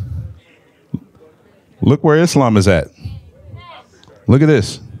 Look where Islam is at. Look at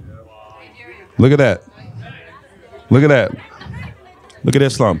this. Look at that. Look at that. Look at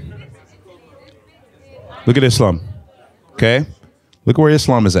Islam. Look at Islam. Okay? Look where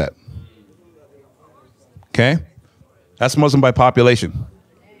Islam is at. Okay? That's Muslim by population.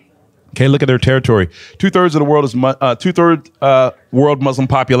 Okay, look at their territory. 2/3 of the world is world Muslim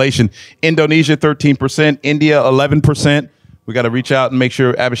population. Indonesia, 13%. India, 11%. We got to reach out and make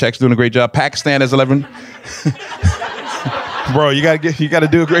sure Abhishek's doing a great job. Pakistan has 11. Bro, you got to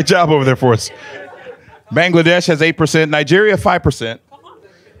do a great job over there for us. Bangladesh has 8%. Nigeria, 5%.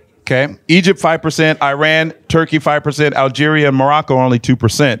 Okay. Egypt, 5%. Iran, Turkey, 5%. Algeria and Morocco, only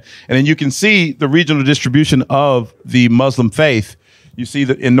 2%. And then you can see the regional distribution of the Muslim faith. You see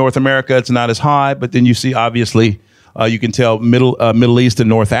that in North America, it's not as high, but then you see, obviously, you can tell Middle East and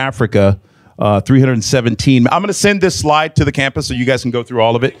North Africa, 317. I'm going to send this slide to the campus so you guys can go through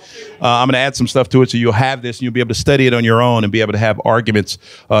all of it. I'm going to add some stuff to it so you'll have this and you'll be able to study it on your own and be able to have arguments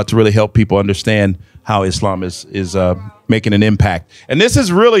to really help people understand how Islam is making an impact. And this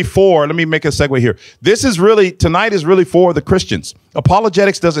is really for, let me make a segue here. Tonight is really for the Christians.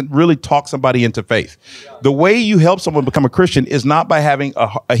 Apologetics doesn't really talk somebody into faith. The way you help someone become a Christian is not by having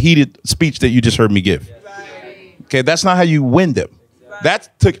a heated speech that you just heard me give. Okay, that's not how you win them.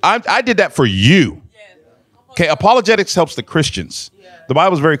 I did that for you. Okay, apologetics helps the Christians. The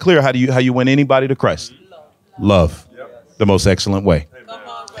Bible is very clear how you win anybody to Christ. Love, the most excellent way.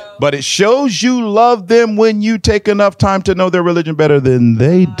 But it shows you love them when you take enough time to know their religion better than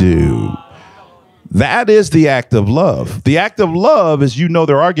they do. That is the act of love. The act of love is you know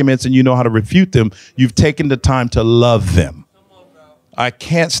their arguments and you know how to refute them. You've taken the time to love them. I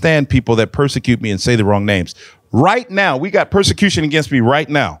can't stand people that persecute me and say the wrong names. Right now, we got persecution against me right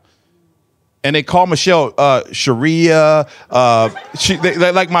now. And they call Michelle Sharia.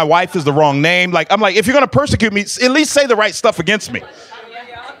 They like my wife is the wrong name. I'm like, if you're going to persecute me, at least say the right stuff against me.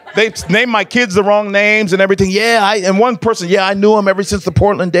 They named my kids the wrong names and everything. And one person, I knew him ever since the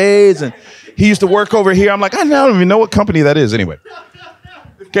Portland days. And he used to work over here. I'm like, I don't even know what company that is anyway.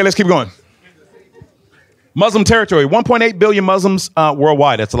 Okay, let's keep going. Muslim territory, 1.8 billion Muslims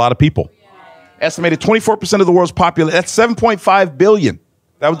worldwide. That's a lot of people. Estimated 24% of the world's population. That's 7.5 billion.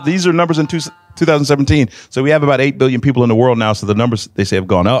 These are numbers in 2017. So we have about 8 billion people in the world now. So the numbers, they say, have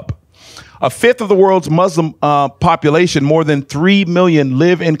gone up. A fifth of the world's Muslim population, more than 3 million,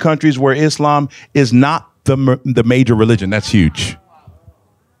 live in countries where Islam is not the major religion. That's huge.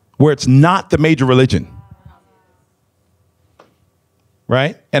 Where it's not the major religion.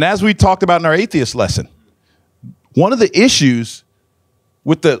 Right? And as we talked about in our atheist lesson, one of the issues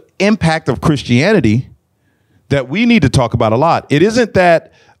with the impact of Christianity that we need to talk about a lot, it isn't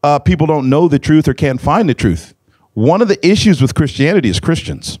that people don't know the truth or can't find the truth. One of the issues with Christianity is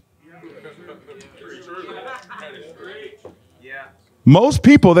Christians. Most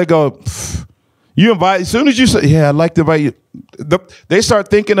people, they go, you invite, as soon as you say, I'd like to invite you, they start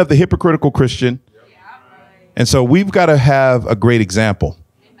thinking of the hypocritical Christian. And so we've got to have a great example.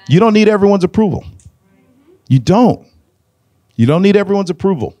 You don't need everyone's approval. You don't. You don't need everyone's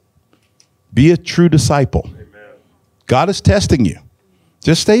approval. Be a true disciple. God is testing you.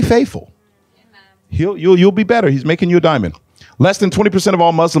 Just stay faithful. You'll be better. He's making you a diamond. Less than 20% of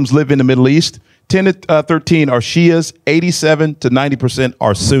all Muslims live in the Middle East. 10 to 13 are Shias. 87 to 90%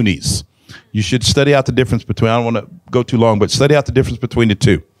 are Sunnis. You should study out the difference between, I don't want to go too long, but study out the difference between the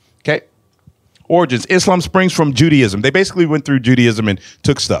two. Okay? Origins. Islam springs from Judaism. They basically went through Judaism and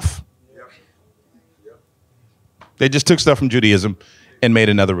took stuff. They just took stuff from Judaism and made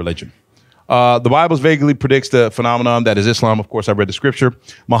another religion. The Bible vaguely predicts the phenomenon that is Islam. Of course, I read the scripture.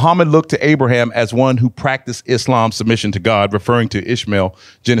 Muhammad looked to Abraham as one who practiced Islam's submission to God, referring to Ishmael,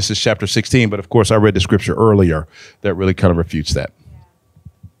 Genesis chapter 16. But of course, I read the scripture earlier that really kind of refutes that.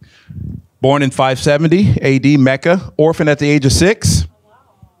 Born in 570 AD, Mecca, orphan at the age of 6.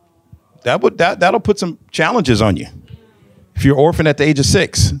 That'll put some challenges on you. If you're orphan at the age of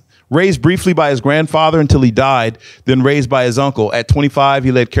 6. Raised briefly by his grandfather until he died, then raised by his uncle. At 25,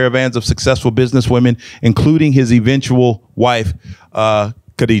 he led caravans of successful businesswomen, including his eventual wife,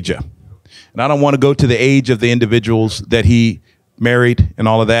 Khadijah. And I don't want to go to the age of the individuals that he married and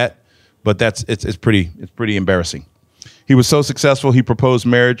all of that, but it's pretty embarrassing. He was so successful, he proposed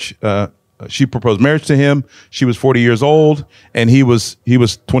marriage. She proposed marriage to him. She was 40 years old, and he was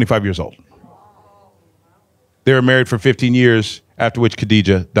 25 years old. They were married for 15 years, after which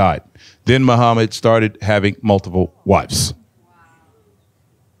Khadijah died. Then Muhammad started having multiple wives.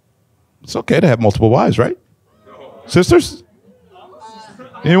 It's okay to have multiple wives, right? Sisters?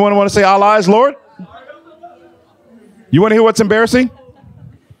 Anyone want to say Allah is Lord? You want to hear what's embarrassing?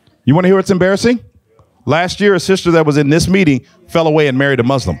 You want to hear what's embarrassing? Last year, a sister that was in this meeting fell away and married a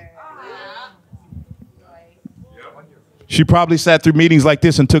Muslim. She probably sat through meetings like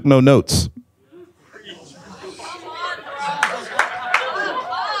this and took no notes.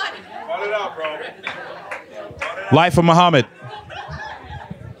 Life of Muhammad.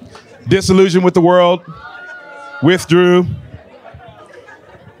 Disillusioned with the world. Withdrew.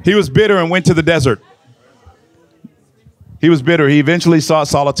 He was bitter and went to the desert. He was bitter. He eventually sought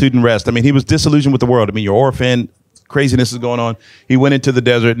solitude and rest. I mean, he was disillusioned with the world. I mean, you're orphan. Craziness is going on. He went into the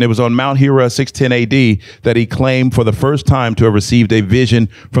desert, and it was on Mount Hira, 610 AD, that he claimed for the first time to have received a vision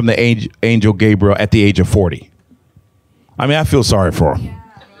from the angel Gabriel at the age of 40. I mean, I feel sorry for him.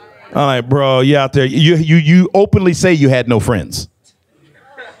 I'm like, bro, you out there. You openly say you had no friends.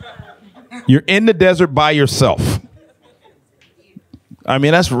 You're in the desert by yourself. I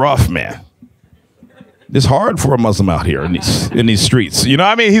mean, that's rough, man. It's hard for a Muslim out here in these streets. You know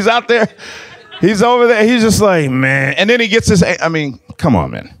what I mean? He's out there. He's over there. He's just like, man. And then he gets this. I mean, come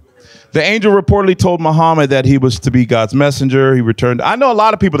on, man. The angel reportedly told Muhammad that he was to be God's messenger. He returned. I know a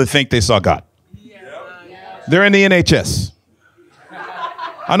lot of people that think they saw God. They're in the NHS.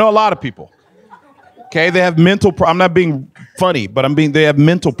 I know a lot of people. Okay, they have mental. I'm not being funny, but they have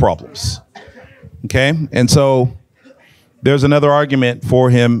mental problems. Okay, and so there's another argument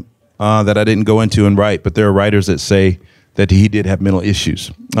for him that I didn't go into and write, but there are writers that say that he did have mental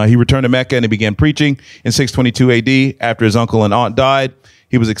issues. He returned to Mecca and he began preaching in 622 AD. After his uncle and aunt died,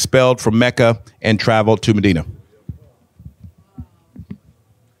 he was expelled from Mecca and traveled to Medina.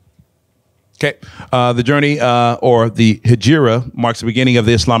 Okay, the journey or the Hijra marks the beginning of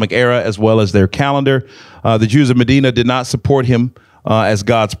the Islamic era as well as their calendar. The Jews of Medina did not support him as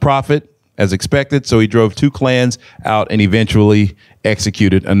God's prophet as expected, so he drove 2 clans out and eventually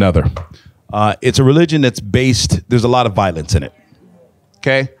executed another. It's a religion that's based, there's a lot of violence in it.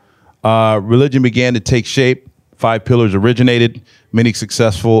 Okay, religion began to take shape. 5 pillars originated, many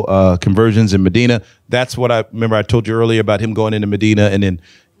successful conversions in Medina. That's what I remember. I told you earlier about him going into Medina and then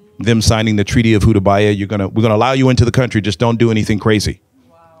them signing the Treaty of Hudaybiyah. We're gonna allow you into the country. Just don't do anything crazy.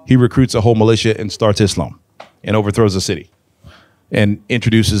 Wow. He recruits a whole militia and starts Islam and overthrows the city and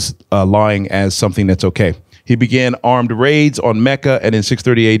introduces lying as something that's okay. He began armed raids on Mecca and in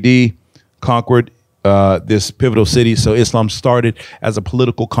 630 AD conquered this pivotal city. So Islam started as a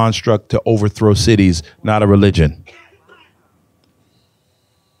political construct to overthrow cities, not a religion.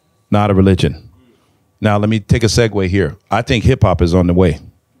 Not a religion. Now, let me take a segue here. I think hip hop is on the way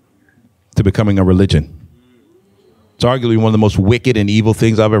to becoming a religion. It's arguably one of the most wicked and evil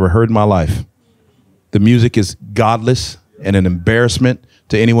things I've ever heard in my life. The music is godless and an embarrassment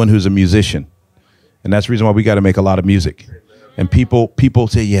to anyone who's a musician. And that's the reason why we got to make a lot of music. And people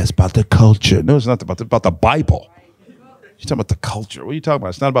say, yeah, it's about the culture. No, it's not about the Bible. You're talking about the culture. What are you talking about?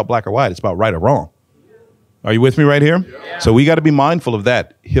 It's not about black or white. It's about right or wrong. Are you with me right here? Yeah. So we got to be mindful of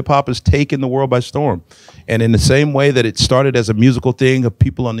that. Hip hop has taken the world by storm. And in the same way that it started as a musical thing of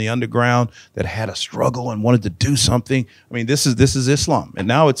people on the underground that had a struggle and wanted to do something. I mean, this is Islam. And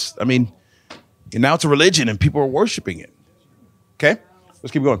now it's a religion and people are worshiping it. Okay,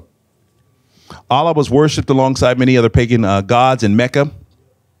 let's keep going. Allah was worshipped alongside many other pagan gods in Mecca.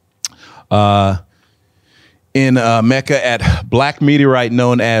 In Mecca at black meteorite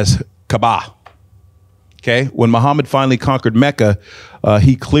known as Kaaba. Okay, when Muhammad finally conquered Mecca,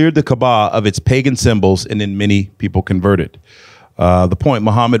 he cleared the Kaaba of its pagan symbols, and then many people converted. The point,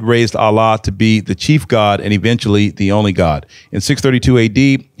 Muhammad raised Allah to be the chief God and eventually the only God. In 632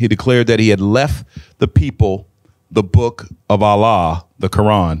 AD, he declared that he had left the people the book of Allah, the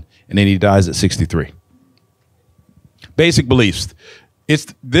Quran, and then he dies at 63. Basic beliefs.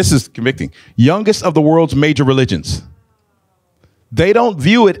 This is convicting. Youngest of the world's major religions. They don't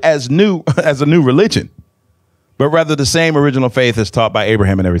view it as new as a new religion, but rather the same original faith as taught by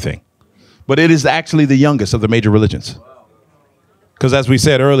Abraham and everything. But it is actually the youngest of the major religions. Because as we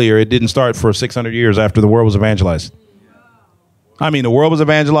said earlier, it didn't start for 600 years after the world was evangelized. I mean, the world was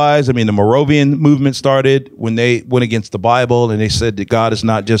evangelized. I mean, the Moravian movement started when they went against the Bible and they said that God is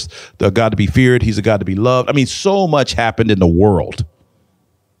not just the God to be feared. He's a God to be loved. I mean, so much happened in the world.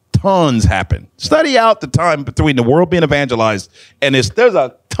 Tons happened. Study out the time between the world being evangelized and there's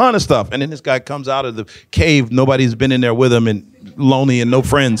a ton of stuff. And then this guy comes out of the cave. Nobody's been in there with him and lonely and no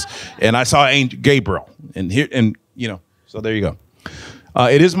friends. And I saw Angel Gabriel and here, and so there you go.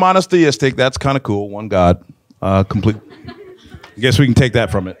 It is monotheistic. That's kind of cool. One God, complete. I guess we can take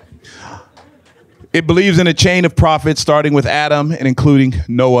that from it. It believes in a chain of prophets starting with Adam and including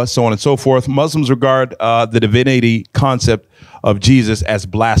Noah, so on and so forth. Muslims regard the divinity concept of Jesus as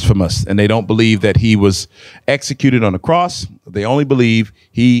blasphemous, and they don't believe that he was executed on a cross. They only believe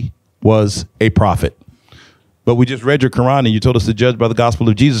he was a prophet. But we just read your Quran and you told us to judge by the gospel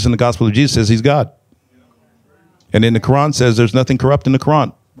of Jesus, and the gospel of Jesus says he's God. And then the Quran says there's nothing corrupt in the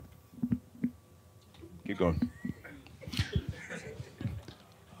Quran. Keep going.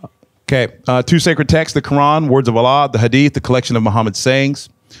 Okay, two sacred texts, the Quran, words of Allah, the Hadith, the collection of Muhammad's sayings.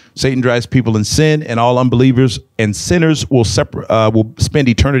 Satan drives people in sin, and all unbelievers and sinners will spend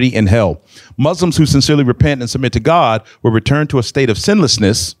eternity in hell. Muslims who sincerely repent and submit to God will return to a state of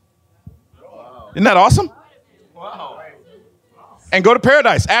sinlessness. Isn't that awesome? And go to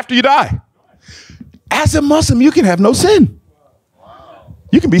paradise after you die. As a Muslim, you can have no sin.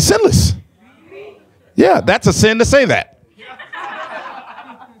 You can be sinless. Yeah, that's a sin to say that.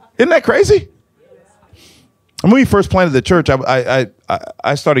 Isn't that crazy? When we first planted the church,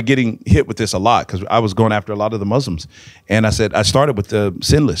 I started getting hit with this a lot because I was going after a lot of the Muslims. And I started with the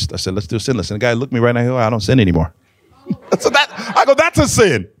sin list. I said, let's do a sin list. And the guy looked me right in the eye, I don't sin anymore. So that's a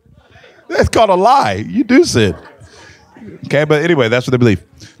sin. That's called a lie. You do sin. Okay, but anyway, that's what they believe.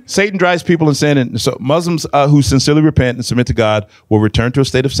 Satan drives people in sin, and so Muslims who sincerely repent and submit to God will return to a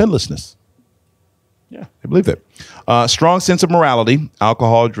state of sinlessness. Yeah, I believe that. Strong sense of morality,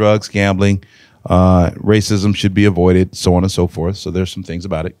 alcohol, drugs, gambling, racism should be avoided, so on and so forth. So there's some things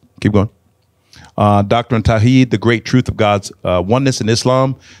about it. Keep going. Doctrine Tawheed, the great truth of God's oneness in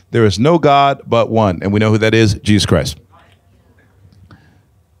Islam. There is no God but one, and we know who that is, Jesus Christ.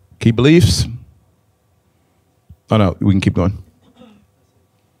 Key beliefs. Oh, no, we can keep going.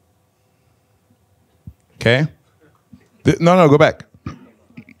 Okay. No, go back.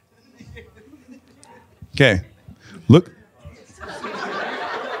 Okay. Look.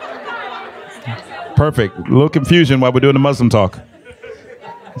 Perfect. A little confusion while we're doing the Muslim talk.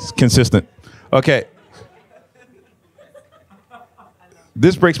 It's consistent. Okay.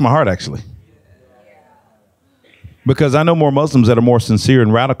 This breaks my heart, actually. Because I know more Muslims that are more sincere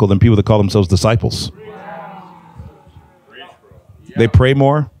and radical than people that call themselves disciples. They pray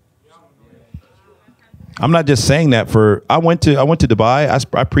more. I'm not just saying that I went to Dubai.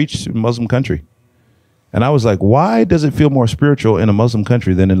 I preached in a Muslim country. And I was like, why does it feel more spiritual in a Muslim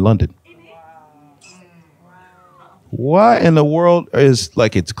country than in London? What in the world is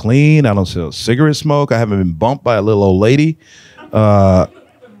like, it's clean. I don't smell cigarette smoke. I haven't been bumped by a little old lady.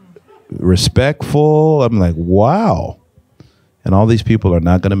 Respectful. I'm like, wow. And all these people are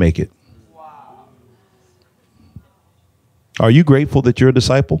not going to make it. Are you grateful that you're a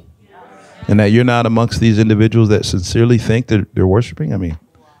disciple? And that you're not amongst these individuals that sincerely think that they're worshiping? I mean,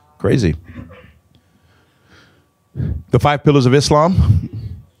 crazy. The 5 pillars of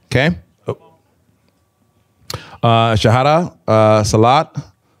Islam. Okay. Shahada,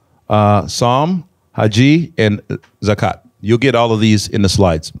 Salat, Psalm, Haji, and Zakat. You'll get all of these in the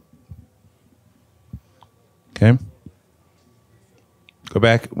slides. Okay. Go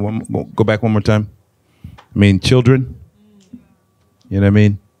back one more time. I mean, children. You know what I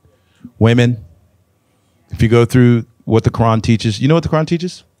mean? Women. If you go through what the Quran teaches, you know what the Quran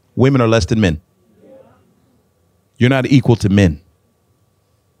teaches? Women are less than men. You're not equal to men.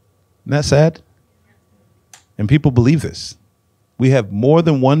 Isn't that sad? And people believe this. We have more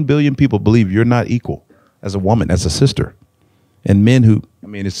than 1 billion people believe you're not equal as a woman, as a sister. And men who, I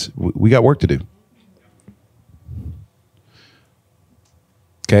mean, we got work to do.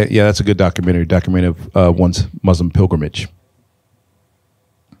 Okay, yeah, that's a good documentary of one's Muslim pilgrimage.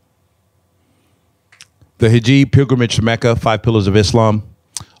 The Hajj pilgrimage to Mecca, 5 pillars of Islam.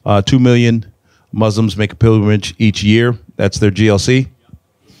 2 million Muslims make a pilgrimage each year. That's their GLC.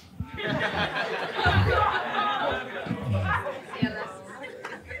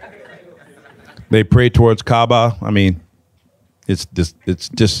 They pray towards Kaaba. I mean, it's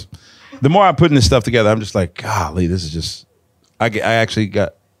just, the more I'm putting this stuff together, I'm just like, golly, this is just, I actually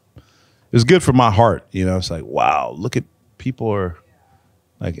got, it's good for my heart. You know, it's like, wow, look at people are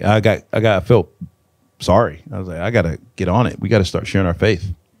like, I felt sorry. I was like, I got to get on it. We got to start sharing our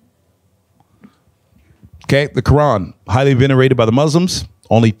faith. Okay. The Quran, highly venerated by the Muslims,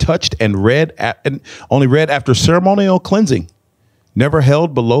 only touched and read after ceremonial cleansing. Never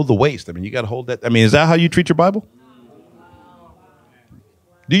held below the waist. I mean, you got to hold that. I mean, is that how you treat your Bible?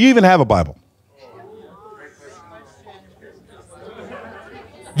 Do you even have a Bible?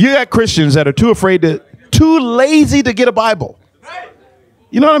 You got Christians that are too lazy to get a Bible.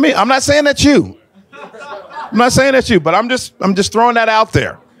 You know what I mean? I'm not saying that's you. I'm not saying that's you, but I'm just throwing that out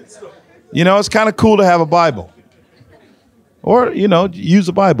there. You know, it's kind of cool to have a Bible. Or, you know, use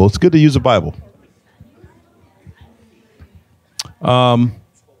a Bible. It's good to use a Bible.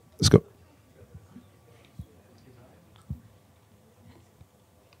 Let's go.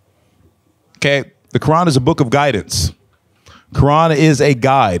 Okay, the Quran is a book of guidance. Quran is a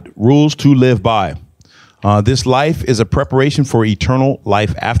guide, rules to live by. This life is a preparation for eternal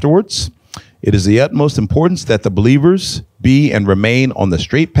life afterwards. It is the utmost importance that the believers be and remain on the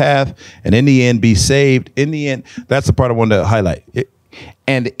straight path and in the end be saved. In the end, that's the part I wanted to highlight.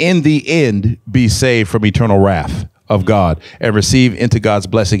 And in the end be saved from eternal wrath of God and receive into God's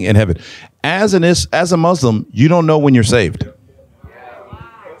blessing in heaven. As a Muslim, you don't know when you're saved.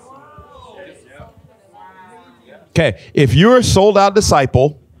 Okay, if you're a sold out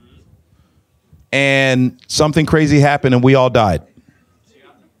disciple and something crazy happened and we all died,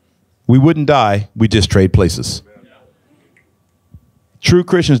 we wouldn't die. We just trade places. True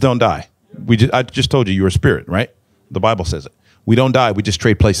Christians don't die. I just told you, you're a spirit, right? The Bible says it. We don't die. We just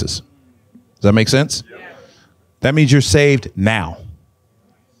trade places. Does that make sense? That means you're saved now.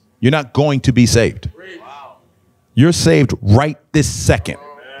 You're not going to be saved. You're saved right this second.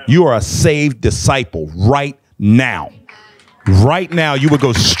 You are a saved disciple right now. Right now, you would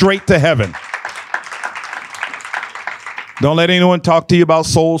go straight to heaven. Don't let anyone talk to you about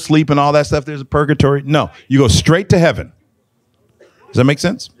soul sleep and all that stuff. There's a purgatory. No, you go straight to heaven. Does that make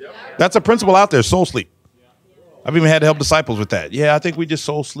sense? That's a principle out there, soul sleep. I've even had to help disciples with that. Yeah, I think we just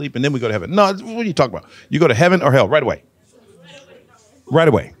soul sleep and then we go to heaven. No, what are you talking about? You go to heaven or hell right away. Right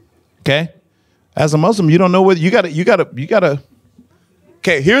away. Okay? As a Muslim, you don't know whether you gotta.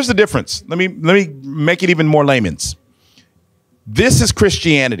 Okay, here's the difference. Let me make it even more layman's. This is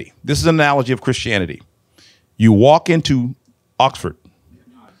Christianity. This is an analogy of Christianity. You walk into Oxford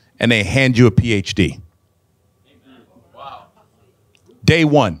and they hand you a PhD. Day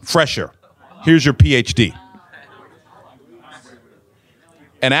one, fresher. Here's your PhD.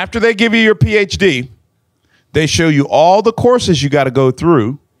 And after they give you your PhD, they show you all the courses you got to go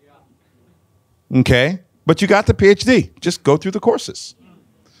through. Okay? But you got the PhD. Just go through the courses.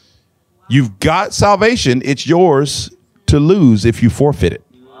 You've got salvation. It's yours to lose if you forfeit it.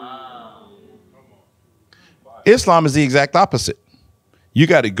 Islam is the exact opposite. You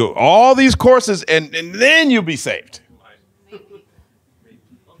got to go all these courses and then you'll be saved.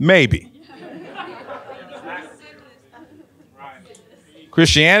 Maybe.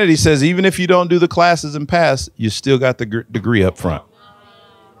 Christianity says even if you don't do the classes and pass, you still got the degree up front.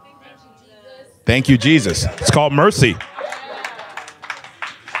 Thank you, Jesus. It's called mercy.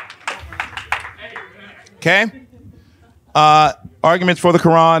 Okay. Arguments for the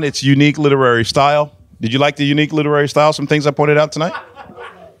Quran. It's unique literary style. Did you like the unique literary style? Some things I pointed out tonight.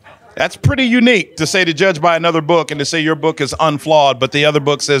 That's pretty unique to say to judge by another book and to say your book is unflawed, but the other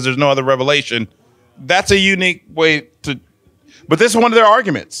book says there's no other revelation. That's a unique way to. But this is one of their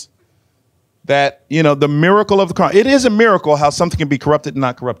arguments that, the miracle of the Quran. It is a miracle how something can be corrupted and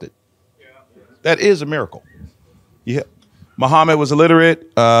not corrupted. That is a miracle. Yeah. Muhammad was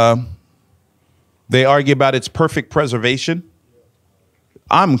illiterate. They argue about its perfect preservation.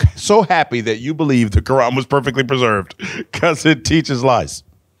 I'm so happy that you believe the Quran was perfectly preserved because it teaches lies.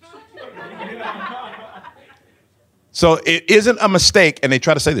 So it isn't a mistake, and they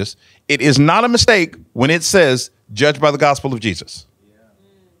try to say this, it is not a mistake when it says, judged by the gospel of Jesus.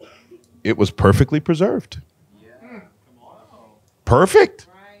 It was perfectly preserved. Perfect.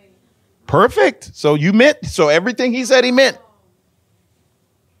 Perfect. So everything he said he meant.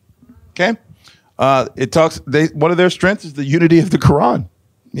 Okay. One of their strengths is the unity of the Quran.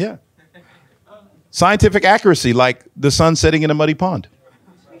 Yeah. Scientific accuracy, like the sun setting in a muddy pond.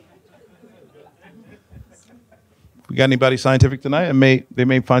 We got anybody scientific tonight? And they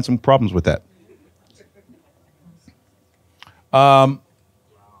may find some problems with that.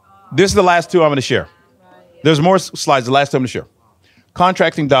 This is the last two I'm going to share. There's more slides. The last two I'm going to share.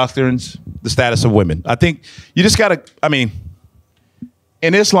 Contracting doctrines, the status of women. I think you just got to,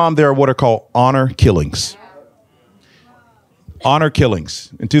 in Islam, there are what are called honor killings. Honor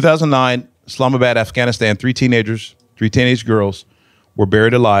killings. In 2009, Islamabad, Afghanistan, three teenage girls were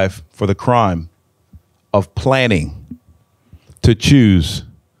buried alive for the crime of planning to choose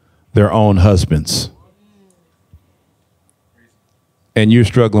their own husbands. And you're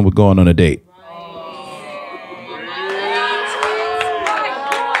struggling with going on a date.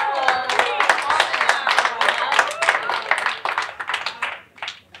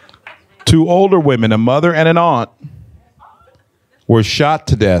 Two older women, a mother and an aunt, were shot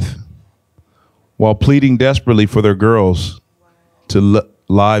to death while pleading desperately for their girls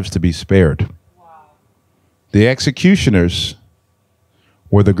lives to be spared. The executioners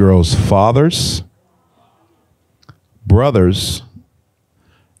were the girls' fathers, brothers,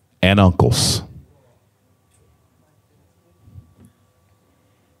 and uncles.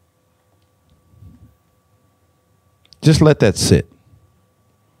 Just let that sit.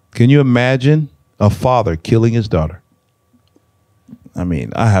 Can you imagine a father killing his daughter?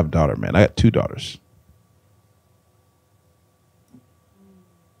 I have a daughter, man. I got two daughters.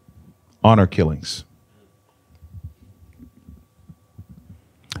 honor killings.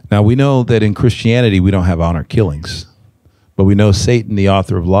 Now, we know that in Christianity, we don't have honor killings, but we know Satan, the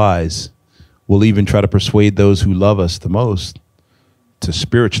author of lies, will even try to persuade those who love us the most to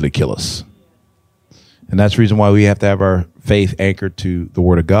spiritually kill us. And that's the reason why we have to have our faith anchored to the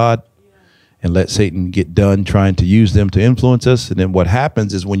Word of God and let Satan get done trying to use them to influence us. And then what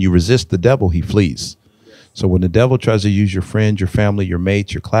happens is when you resist the devil, he flees. So when the devil tries to use your friends, your family, your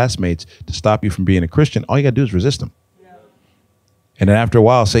mates, your classmates to stop you from being a Christian, all you got to do is resist them. Yeah. And then after a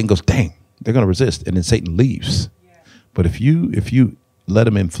while, Satan goes, dang, they're going to resist. And then Satan leaves. Yeah. But if you let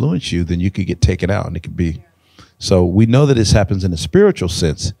him influence you, then you could get taken out and it could be. Yeah. So we know that this happens in a spiritual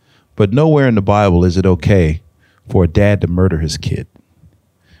sense, but nowhere in the Bible is it okay for a dad to murder his kid,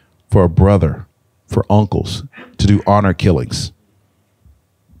 for a brother, for uncles to do honor killings.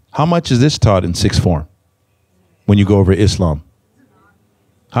 How much is this taught in sixth form when you go over Islam?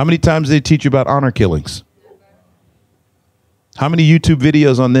 How many times do they teach you about honor killings? How many YouTube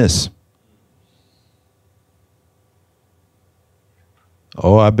videos on this?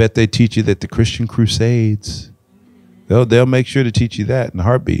 Oh, I bet they teach you that the Christian Crusades, they'll make sure to teach you that in a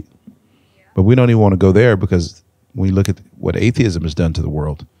heartbeat. But we don't even want to go there because when you look at what atheism has done to the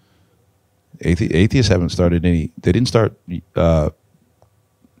world, atheists haven't started they didn't start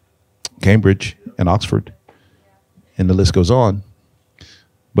Cambridge and Oxford, and the list goes on.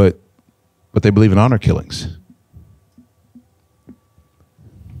 But they believe in honor killings.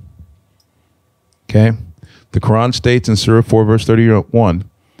 Okay? The Quran states in Surah 4, verse 31,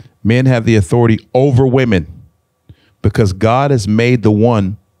 men have the authority over women because God has made the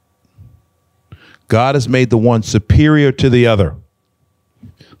one superior to the other.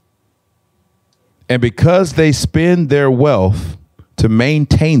 And because they spend their wealth to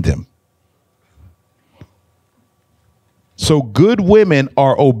maintain them. So good women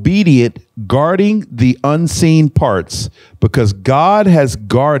are obedient, guarding the unseen parts because God has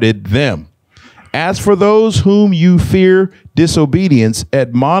guarded them. As for those whom you fear disobedience,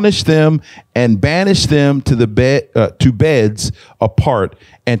 admonish them and banish them to the to beds apart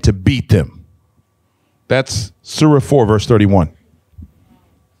and to beat them. That's Surah 4, verse 31.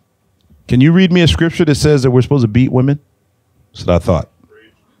 Can you read me a scripture that says that we're supposed to beat women? That's what I thought.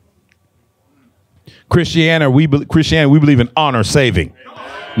 Christianity, we believe in honor saving,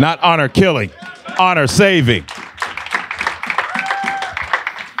 not honor killing, honor saving.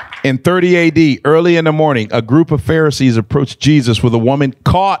 In 30 AD, early in the morning, a group of Pharisees approached Jesus with a woman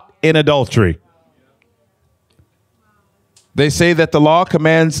caught in adultery. They say that the law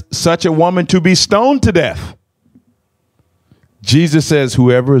commands such a woman to be stoned to death. Jesus says,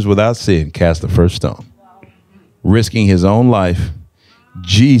 whoever is without sin, cast the first stone. Risking his own life,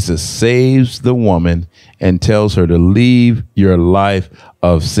 Jesus saves the woman and tells her to leave your life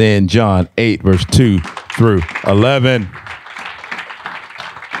of sin. John 8, verse 2 through 11.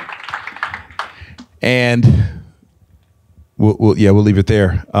 And we'll leave it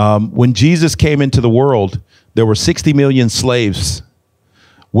there. When Jesus came into the world, there were 60 million slaves.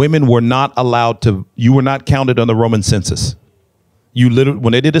 Women were not allowed to, you were not counted on the Roman census.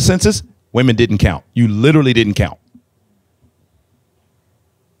 When they did a census, women didn't count. You literally didn't count.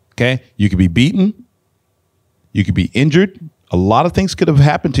 Okay? You could be beaten. You could be injured. A lot of things could have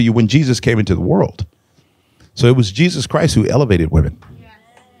happened to you when Jesus came into the world. So it was Jesus Christ who elevated women.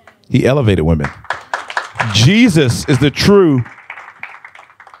 He elevated women. Jesus is the true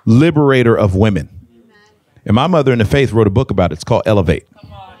liberator of women. And my mother in the faith wrote a book about it. It's called Elevate.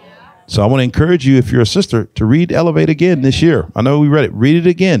 So I want to encourage you, if you're a sister, to read Elevate again this year. I know we read it. Read it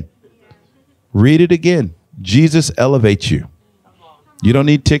again. Read it again. Jesus elevates you. You don't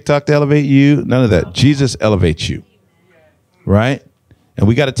need TikTok to elevate you. None of that. Jesus elevates you. Right? And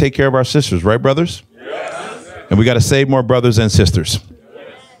we got to take care of our sisters. Right, brothers? Yes. And we got to save more brothers and sisters.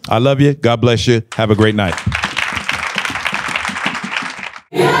 I love you. God bless you. Have a great night.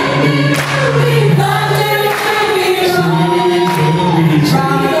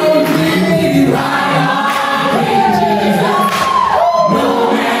 Try